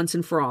moths once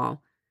and for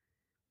all.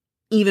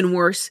 Even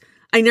worse,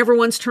 I never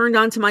once turned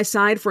onto my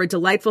side for a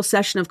delightful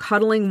session of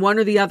cuddling one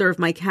or the other of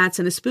my cats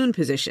in a spoon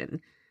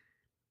position.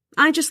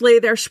 I just lay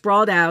there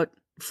sprawled out,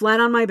 flat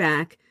on my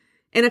back,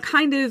 in a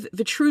kind of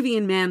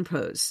Vitruvian man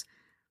pose.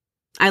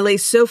 I lay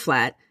so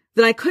flat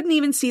that I couldn't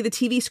even see the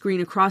TV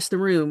screen across the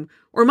room,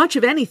 or much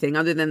of anything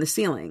other than the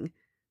ceiling.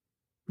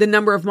 The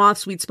number of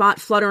moths we'd spot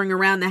fluttering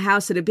around the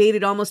house had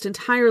abated almost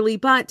entirely,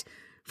 but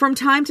from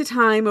time to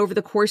time over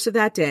the course of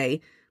that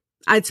day,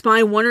 I'd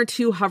spy one or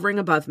two hovering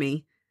above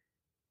me.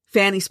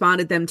 Fanny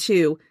spotted them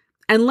too,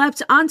 and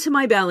leapt onto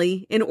my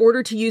belly in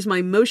order to use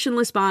my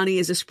motionless body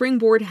as a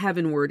springboard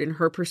heavenward in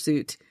her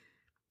pursuit,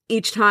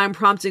 each time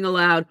prompting a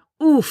loud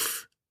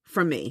 "oof"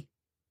 from me.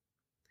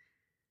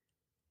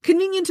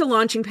 Convenient a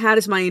launching pad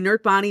as my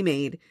inert body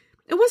made,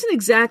 it wasn't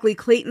exactly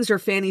Clayton's or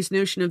Fanny's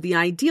notion of the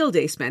ideal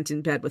day spent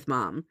in bed with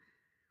Mom.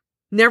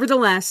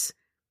 Nevertheless,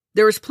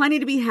 there was plenty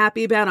to be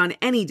happy about on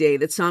any day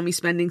that saw me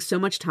spending so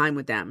much time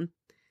with them.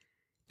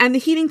 And the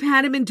heating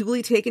pad had been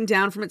duly taken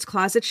down from its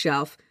closet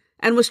shelf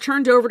and was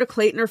turned over to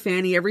Clayton or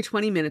Fanny every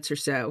 20 minutes or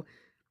so,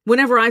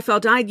 whenever I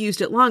felt I'd used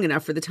it long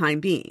enough for the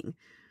time being.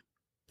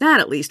 That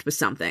at least was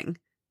something.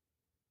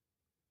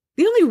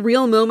 The only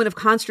real moment of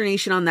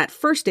consternation on that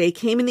first day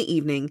came in the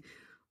evening,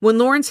 when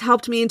Lawrence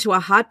helped me into a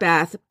hot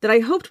bath that I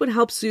hoped would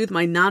help soothe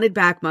my knotted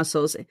back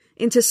muscles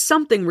into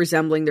something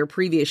resembling their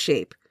previous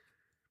shape.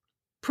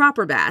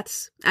 Proper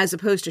baths, as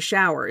opposed to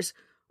showers,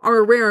 are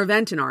a rare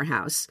event in our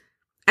house,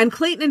 and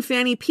Clayton and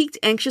Fanny peeked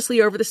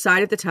anxiously over the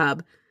side of the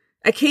tub,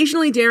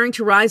 occasionally daring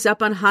to rise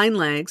up on hind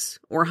legs,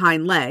 or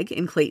hind leg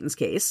in Clayton's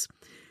case,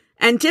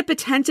 and dip a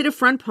tentative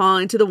front paw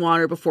into the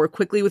water before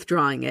quickly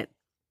withdrawing it.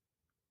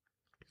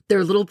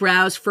 Their little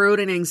brows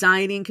furrowed in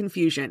anxiety and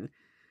confusion.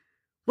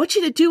 "What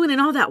you doing in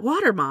all that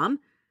water, Mom?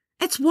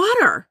 It's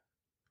water!"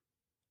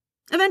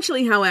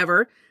 Eventually,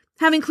 however,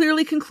 having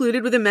clearly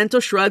concluded with a mental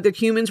shrug that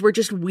humans were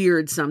just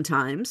weird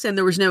sometimes, and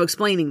there was no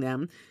explaining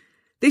them,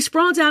 they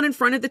sprawled down in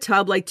front of the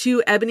tub like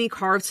two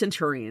ebony-carved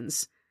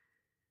centurions.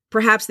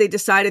 Perhaps they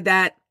decided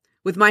that,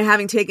 with my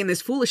having taken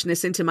this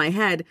foolishness into my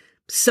head,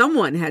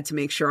 someone had to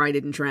make sure I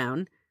didn't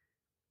drown.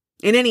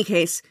 In any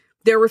case,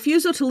 their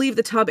refusal to leave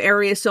the tub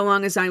area so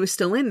long as I was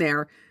still in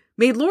there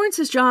made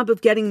Lawrence's job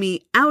of getting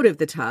me out of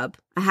the tub,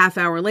 a half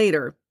hour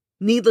later,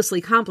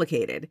 needlessly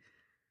complicated.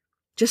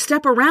 "Just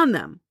step around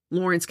them,"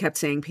 Lawrence kept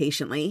saying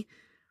patiently,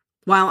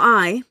 while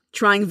I,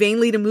 trying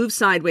vainly to move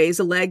sideways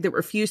a leg that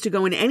refused to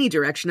go in any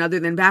direction other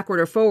than backward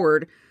or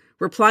forward,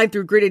 replied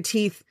through gritted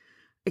teeth,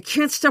 "I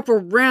can't step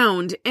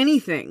around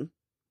anything."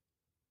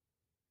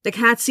 The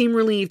cats seemed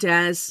relieved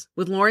as,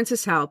 with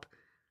Lawrence's help,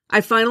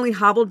 I finally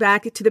hobbled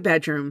back to the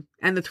bedroom,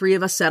 and the three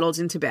of us settled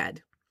into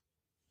bed.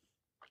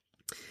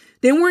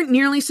 They weren't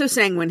nearly so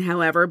sanguine,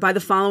 however, by the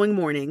following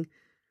morning.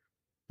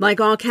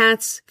 Like all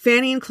cats,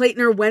 Fanny and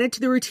Clayton are wedded to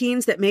the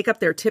routines that make up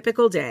their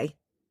typical day.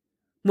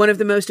 One of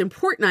the most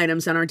important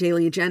items on our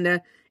daily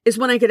agenda is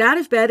when I get out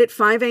of bed at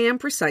 5 a.m.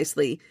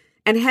 precisely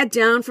and head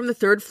down from the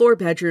third-floor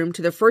bedroom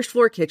to the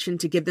first-floor kitchen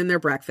to give them their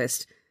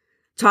breakfast,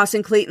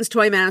 tossing Clayton's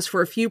toy mouse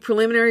for a few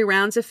preliminary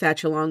rounds of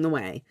fetch along the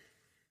way.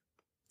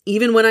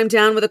 Even when I'm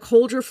down with a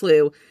cold or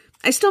flu,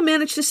 I still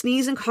manage to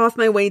sneeze and cough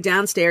my way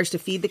downstairs to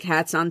feed the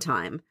cats on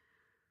time.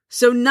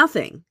 So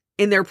nothing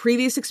in their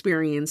previous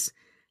experience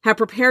had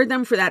prepared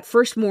them for that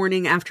first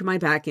morning after my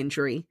back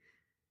injury.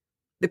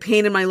 The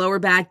pain in my lower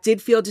back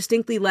did feel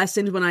distinctly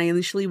lessened when I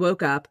initially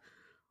woke up,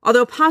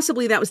 although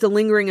possibly that was the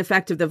lingering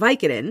effect of the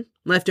Vicodin,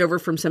 left over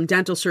from some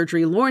dental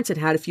surgery Lawrence had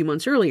had a few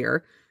months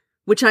earlier,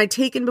 which I'd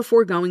taken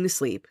before going to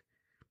sleep.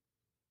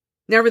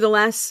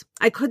 Nevertheless,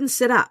 I couldn't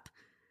sit up.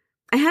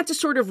 I had to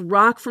sort of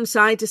rock from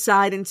side to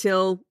side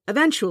until,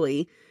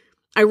 eventually,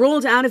 I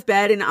rolled out of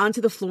bed and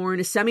onto the floor in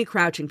a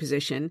semi-crouching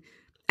position,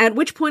 at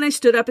which point I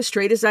stood up as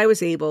straight as I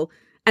was able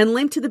and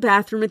limped to the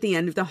bathroom at the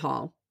end of the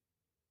hall.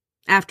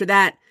 After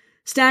that,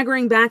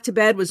 staggering back to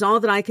bed was all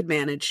that I could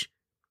manage.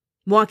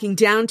 Walking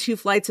down 2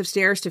 flights of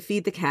stairs to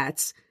feed the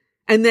cats,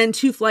 and then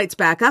 2 flights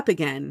back up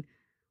again,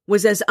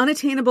 was as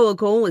unattainable a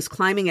goal as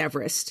climbing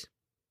Everest.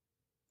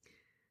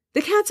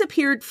 The cats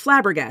appeared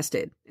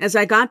flabbergasted as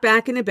I got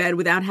back into bed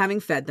without having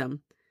fed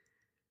them.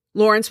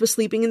 Lawrence was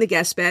sleeping in the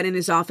guest bed in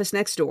his office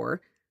next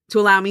door, to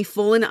allow me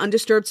full and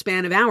undisturbed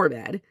span of our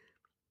bed,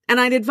 and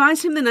I'd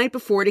advised him the night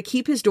before to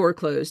keep his door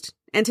closed,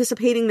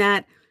 anticipating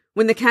that,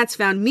 when the cats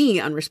found me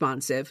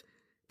unresponsive,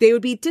 they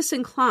would be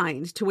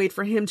disinclined to wait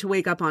for him to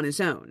wake up on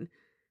his own.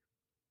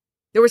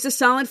 There was a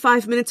solid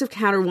 5 minutes of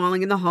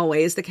caterwauling in the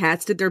hallway as the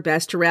cats did their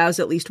best to rouse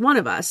at least one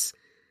of us.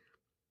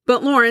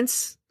 But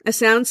Lawrence, a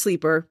sound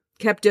sleeper,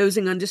 kept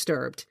dozing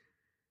undisturbed.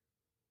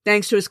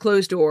 Thanks to his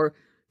closed door,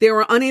 they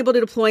were unable to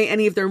deploy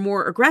any of their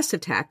more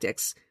aggressive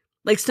tactics,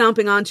 like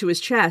stomping onto his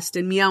chest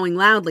and meowing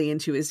loudly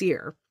into his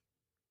ear.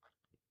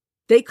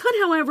 They could,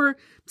 however,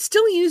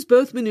 still use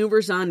both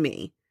maneuvers on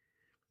me.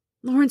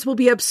 "Lawrence will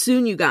be up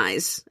soon, you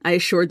guys," I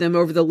assured them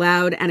over the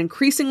loud and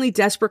increasingly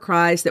desperate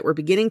cries that were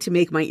beginning to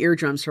make my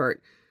eardrums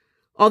hurt,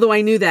 although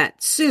I knew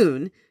that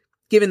soon,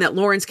 given that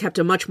Lawrence kept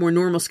a much more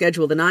normal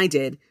schedule than I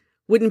did,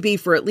 wouldn't be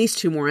for at least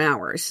 2 more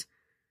hours.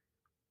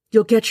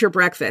 "You'll get your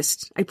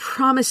breakfast. I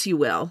promise you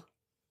will."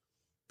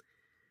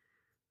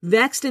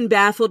 Vexed and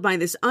baffled by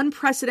this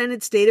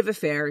unprecedented state of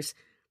affairs,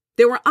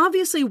 they were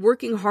obviously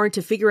working hard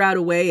to figure out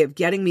a way of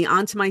getting me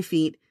onto my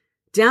feet,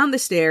 down the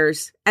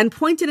stairs, and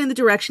pointed in the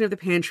direction of the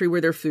pantry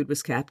where their food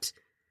was kept.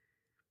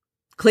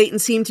 Clayton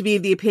seemed to be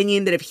of the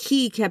opinion that if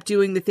he kept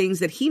doing the things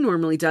that he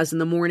normally does in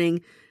the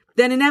morning,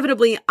 then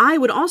inevitably I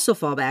would also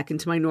fall back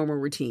into my normal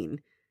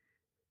routine.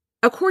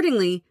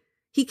 Accordingly,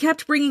 he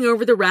kept bringing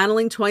over the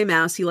rattling toy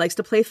mouse he likes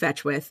to play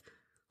fetch with,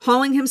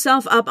 hauling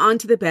himself up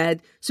onto the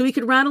bed so he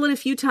could rattle it a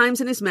few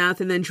times in his mouth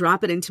and then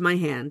drop it into my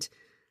hand.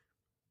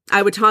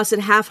 I would toss it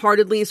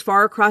half-heartedly as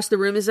far across the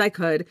room as I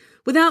could,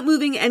 without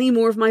moving any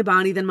more of my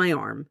body than my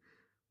arm.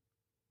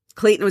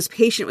 Clayton was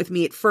patient with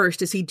me at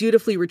first as he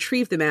dutifully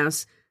retrieved the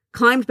mouse,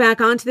 climbed back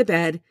onto the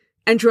bed,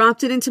 and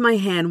dropped it into my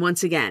hand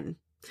once again.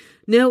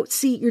 No,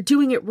 see, you're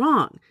doing it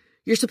wrong.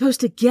 You're supposed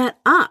to get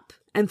up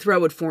and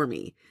throw it for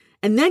me,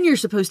 and then you're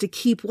supposed to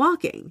keep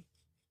walking.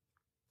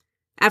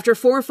 After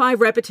 4 or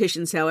 5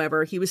 repetitions,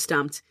 however, he was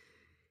stumped.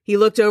 He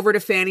looked over to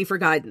Fanny for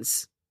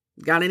guidance.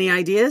 Got any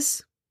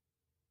ideas?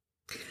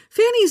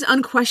 Fanny's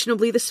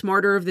unquestionably the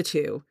smarter of the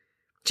two.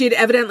 She had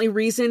evidently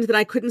reasoned that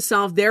I couldn't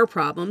solve their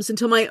problems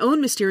until my own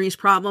mysterious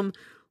problem,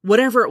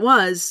 whatever it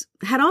was,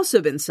 had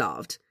also been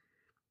solved.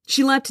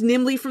 She leapt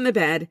nimbly from the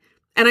bed,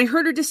 and I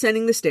heard her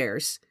descending the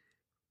stairs.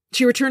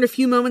 She returned a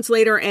few moments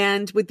later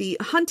and, with the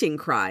hunting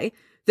cry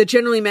that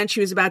generally meant she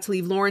was about to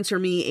leave Lawrence or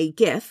me a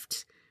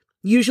gift,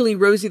 usually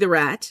Rosie the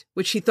rat,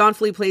 which she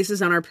thoughtfully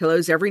places on our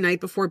pillows every night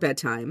before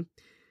bedtime,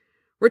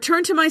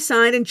 returned to my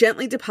side and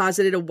gently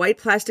deposited a white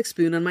plastic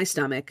spoon on my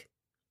stomach.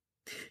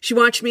 She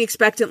watched me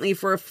expectantly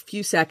for a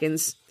few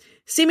seconds,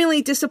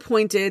 seemingly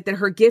disappointed that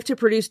her gift had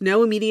produced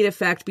no immediate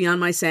effect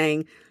beyond my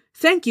saying,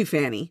 "Thank you,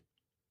 Fanny,"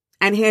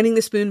 and handing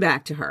the spoon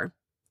back to her.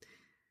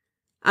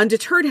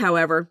 Undeterred,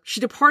 however, she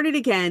departed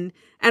again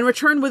and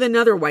returned with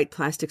another white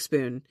plastic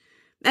spoon,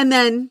 and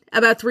then,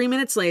 about 3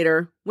 minutes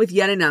later, with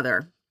yet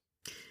another.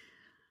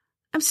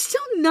 I'm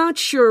still not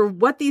sure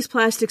what these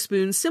plastic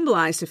spoons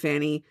symbolized to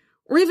Fanny,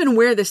 or even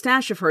where the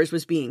stash of hers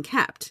was being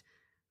kept.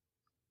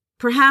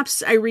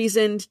 Perhaps, I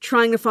reasoned,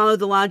 trying to follow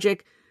the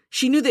logic,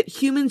 she knew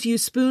that humans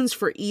use spoons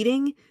for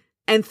eating,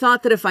 and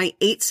thought that if I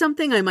ate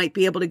something, I might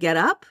be able to get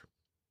up?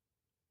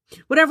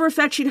 Whatever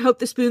effect she'd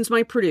hoped the spoons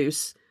might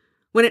produce,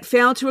 when it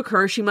failed to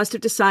occur, she must have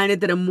decided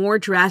that a more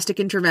drastic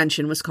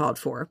intervention was called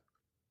for.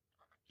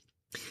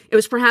 It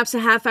was perhaps a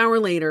half hour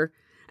later,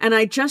 and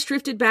I'd just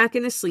drifted back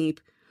into sleep,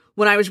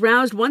 when I was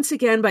roused once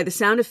again by the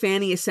sound of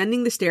Fanny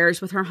ascending the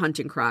stairs with her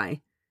hunting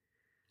cry.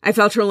 I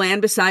felt her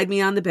land beside me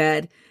on the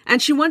bed,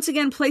 and she once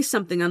again placed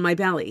something on my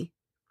belly.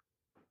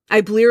 I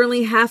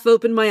blearily half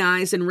opened my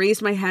eyes and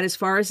raised my head as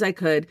far as I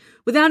could,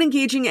 without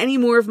engaging any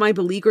more of my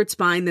beleaguered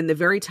spine than the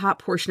very top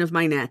portion of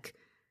my neck.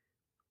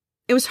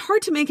 It was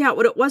hard to make out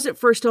what it was at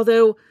first,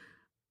 although,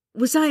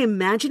 was I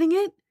imagining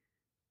it?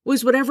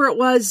 Was whatever it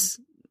was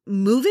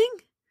moving?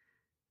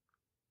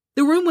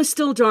 The room was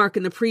still dark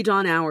in the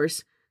pre-dawn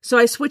hours, so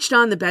I switched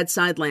on the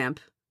bedside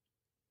lamp.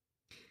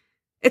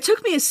 It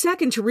took me a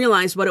second to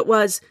realize what it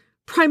was,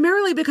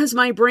 primarily because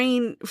my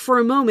brain, for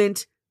a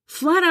moment,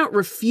 flat out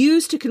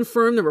refused to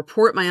confirm the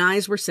report my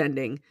eyes were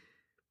sending.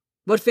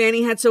 What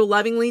Fanny had so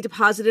lovingly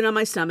deposited on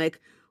my stomach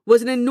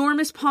was an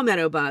enormous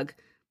palmetto bug,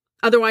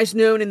 otherwise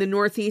known in the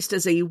Northeast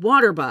as a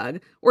water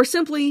bug, or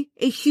simply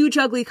a huge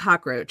ugly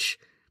cockroach,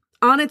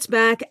 on its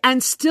back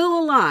and still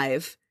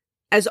alive,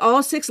 as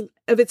all 6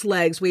 of its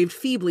legs waved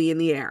feebly in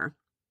the air.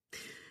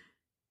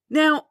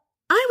 Now,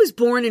 I was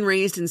born and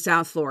raised in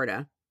South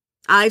Florida.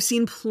 I've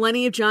seen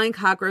plenty of giant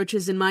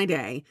cockroaches in my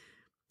day.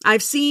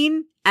 I've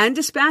seen, and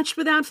dispatched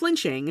without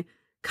flinching,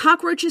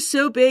 cockroaches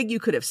so big you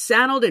could have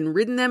saddled and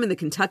ridden them in the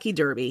Kentucky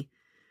Derby.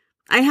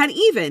 I had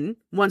even,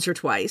 once or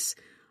twice,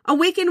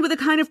 awakened with a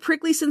kind of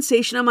prickly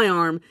sensation on my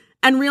arm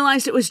and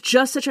realized it was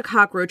just such a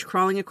cockroach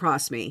crawling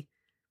across me.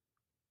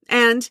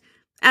 And,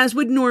 as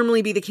would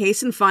normally be the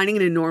case in finding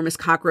an enormous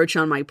cockroach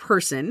on my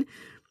person,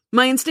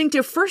 my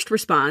instinctive first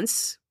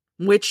response,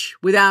 which,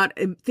 without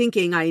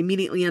thinking I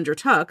immediately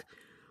undertook,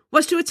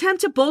 was to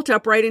attempt to bolt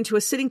upright into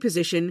a sitting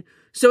position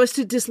so as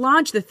to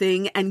dislodge the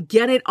thing and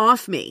get it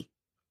off me.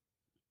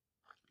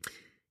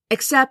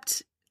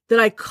 Except that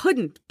I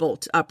couldn't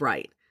bolt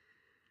upright.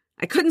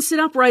 I couldn't sit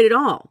upright at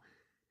all.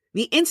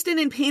 The instant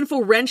and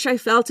painful wrench I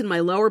felt in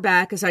my lower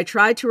back as I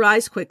tried to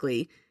rise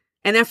quickly,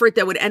 an effort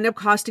that would end up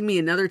costing me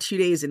another 2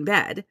 days in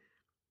bed,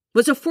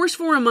 was a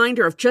forceful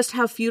reminder of just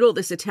how futile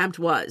this attempt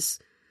was.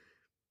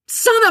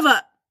 "Son of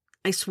a—"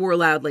 I swore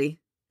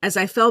loudly, as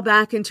I fell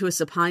back into a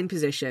supine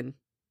position.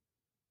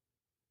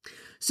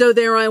 So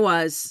there I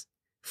was,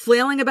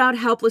 flailing about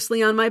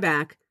helplessly on my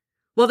back,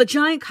 while the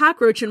giant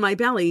cockroach in my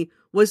belly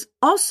was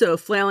also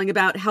flailing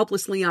about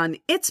helplessly on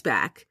its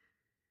back,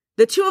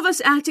 the two of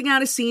us acting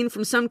out a scene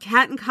from some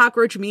cat and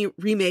cockroach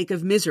remake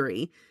of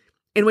Misery,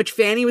 in which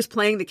Fanny was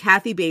playing the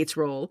Kathy Bates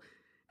role,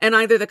 and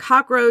either the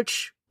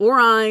cockroach, or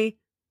I,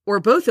 or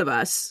both of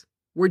us,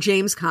 were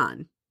James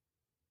Caan.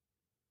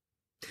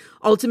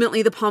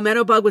 Ultimately, the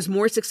palmetto bug was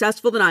more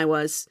successful than I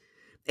was.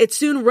 It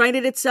soon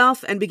righted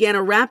itself and began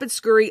a rapid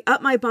scurry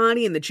up my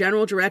body in the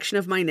general direction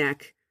of my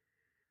neck.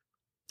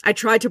 I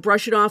tried to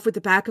brush it off with the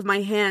back of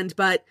my hand,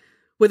 but,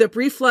 with a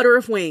brief flutter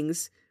of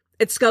wings,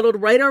 it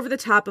scuttled right over the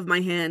top of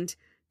my hand,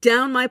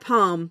 down my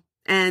palm,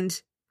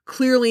 and,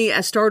 clearly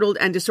as startled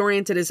and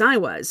disoriented as I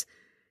was,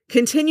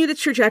 continued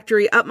its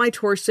trajectory up my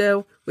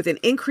torso with an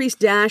increased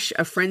dash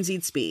of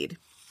frenzied speed.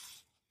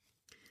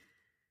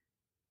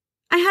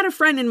 I had a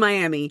friend in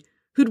Miami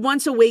who'd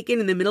once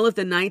awakened in the middle of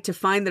the night to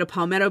find that a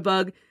palmetto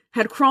bug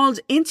had crawled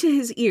into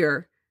his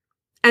ear,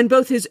 and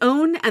both his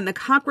own and the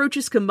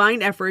cockroach's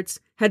combined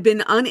efforts had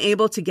been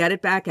unable to get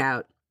it back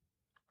out.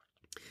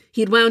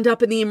 He'd wound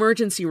up in the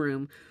emergency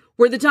room,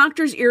 where the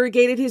doctors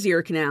irrigated his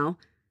ear canal,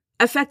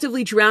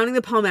 effectively drowning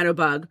the palmetto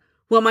bug,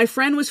 while my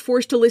friend was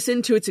forced to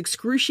listen to its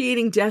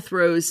excruciating death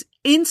throes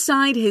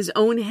inside his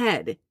own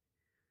head,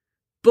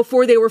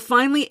 before they were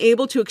finally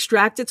able to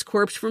extract its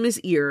corpse from his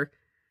ear,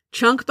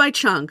 chunk by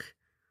chunk,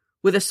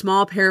 with a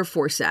small pair of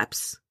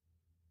forceps.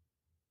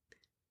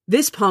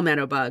 This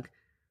palmetto bug,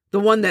 the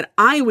one that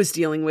I was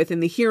dealing with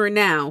in the here and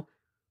now,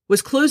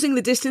 was closing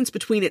the distance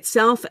between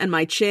itself and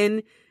my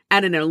chin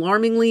at an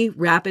alarmingly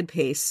rapid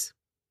pace.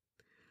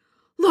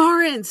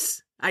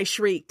 "Lawrence!" I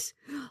shrieked.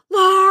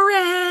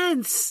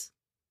 "Lawrence!"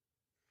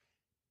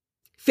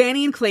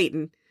 Fanny and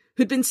Clayton,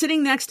 who'd been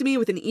sitting next to me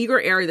with an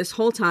eager air this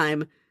whole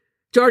time,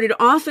 darted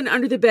off and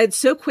under the bed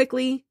so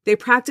quickly they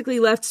practically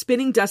left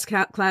spinning dust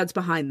clouds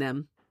behind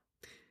them.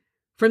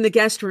 From the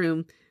guest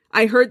room,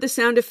 I heard the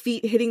sound of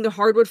feet hitting the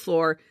hardwood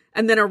floor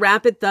and then a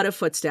rapid thud of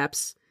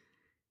footsteps.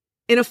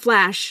 In a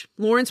flash,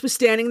 Lawrence was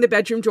standing in the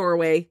bedroom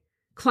doorway,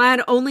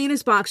 clad only in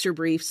his boxer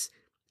briefs,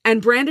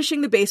 and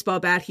brandishing the baseball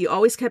bat he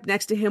always kept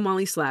next to him while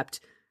he slept,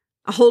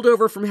 a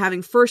holdover from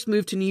having first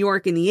moved to New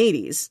York in the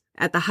 80s,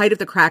 at the height of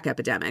the crack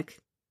epidemic.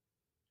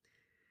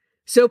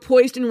 So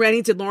poised and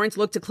ready did Lawrence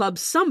look to club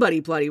somebody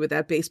bloody with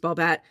that baseball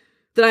bat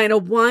that I had a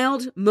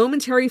wild,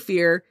 momentary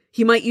fear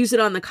he might use it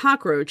on the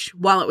cockroach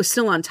while it was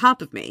still on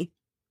top of me.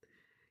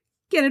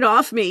 "Get it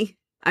off me,"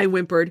 I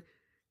whimpered,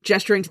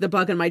 gesturing to the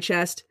bug on my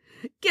chest.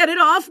 "Get it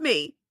off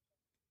me!"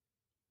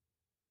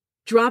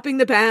 Dropping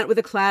the bat with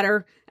a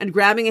clatter and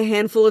grabbing a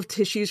handful of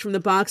tissues from the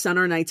box on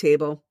our night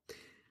table,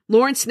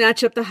 Lawrence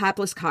snatched up the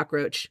hapless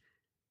cockroach.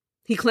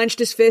 He clenched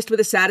his fist with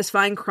a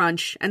satisfying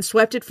crunch and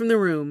swept it from the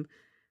room,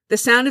 the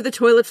sound of the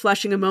toilet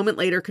flushing a moment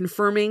later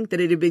confirming that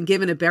it had been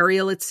given a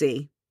burial at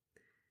sea.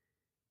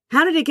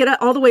 "How did it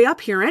get all the way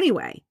up here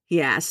anyway?"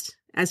 he asked,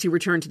 as he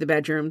returned to the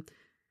bedroom.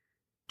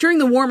 During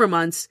the warmer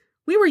months,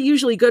 we were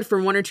usually good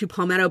for 1 or 2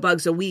 palmetto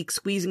bugs a week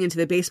squeezing into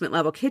the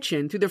basement-level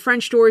kitchen through the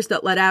French doors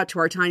that led out to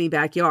our tiny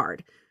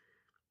backyard.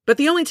 But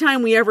the only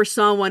time we ever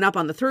saw one up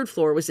on the 3rd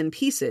floor was in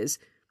pieces,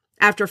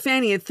 after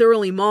Fanny had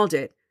thoroughly mauled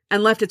it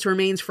and left its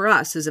remains for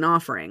us as an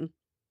offering.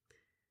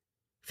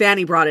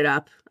 "Fanny brought it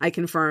up," I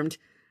confirmed.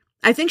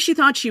 "I think she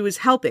thought she was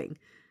helping.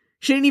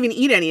 She didn't even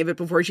eat any of it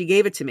before she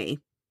gave it to me."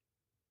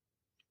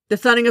 The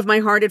thudding of my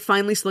heart had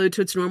finally slowed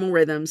to its normal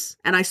rhythms,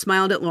 and I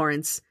smiled at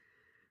Lawrence.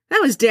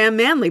 "That was damn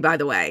manly, by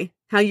the way,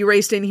 how you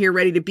raced in here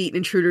ready to beat an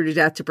intruder to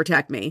death to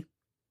protect me."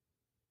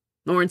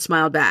 Lawrence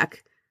smiled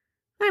back.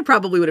 I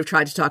probably would have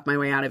tried to talk my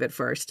way out of it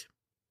first.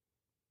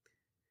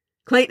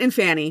 Clayton and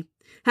Fanny,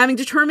 having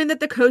determined that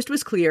the coast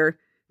was clear,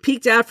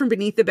 peeked out from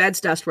beneath the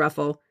bed's dust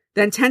ruffle,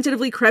 then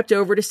tentatively crept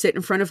over to sit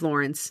in front of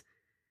Lawrence.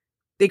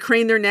 They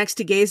craned their necks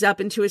to gaze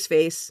up into his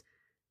face,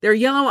 their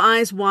yellow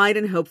eyes wide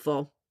and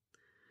hopeful.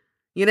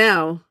 "You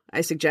know,"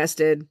 I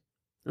suggested,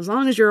 "as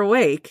long as you're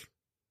awake."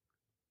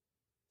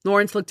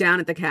 Lawrence looked down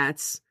at the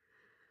cats.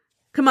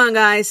 "Come on,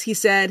 guys," he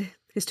said,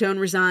 his tone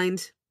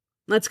resigned.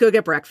 "Let's go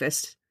get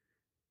breakfast."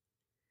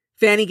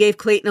 Fanny gave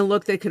Clayton a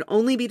look that could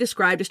only be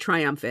described as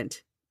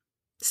triumphant.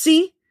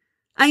 "See?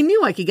 I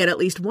knew I could get at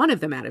least one of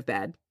them out of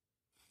bed."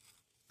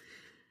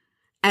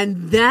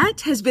 And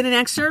that has been an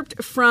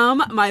excerpt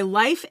from My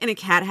Life in a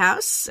Cat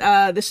House,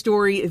 the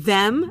story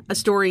Them, a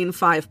story in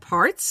 5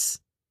 parts.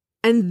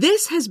 And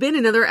this has been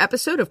another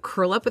episode of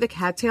Curl Up with a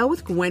Cattail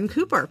with Gwen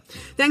Cooper.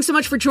 Thanks so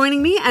much for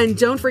joining me, and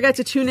don't forget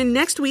to tune in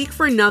next week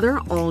for another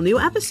all-new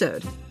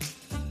episode.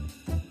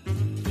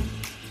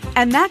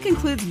 And that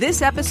concludes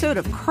this episode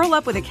of Curl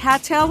Up with a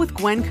Cattail with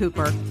Gwen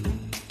Cooper.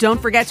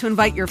 Don't forget to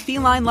invite your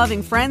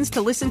feline-loving friends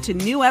to listen to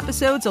new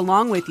episodes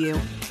along with you.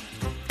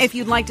 If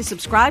you'd like to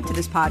subscribe to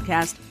this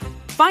podcast,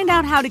 find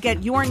out how to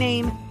get your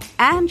name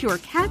and your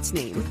cat's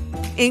name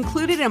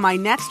included in my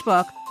next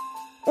book,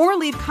 or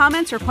leave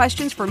comments or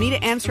questions for me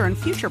to answer in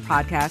future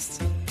podcasts,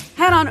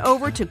 head on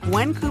over to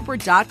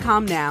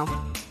gwencooper.com now.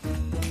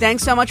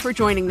 Thanks so much for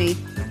joining me,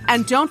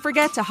 and don't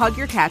forget to hug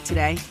your cat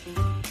today.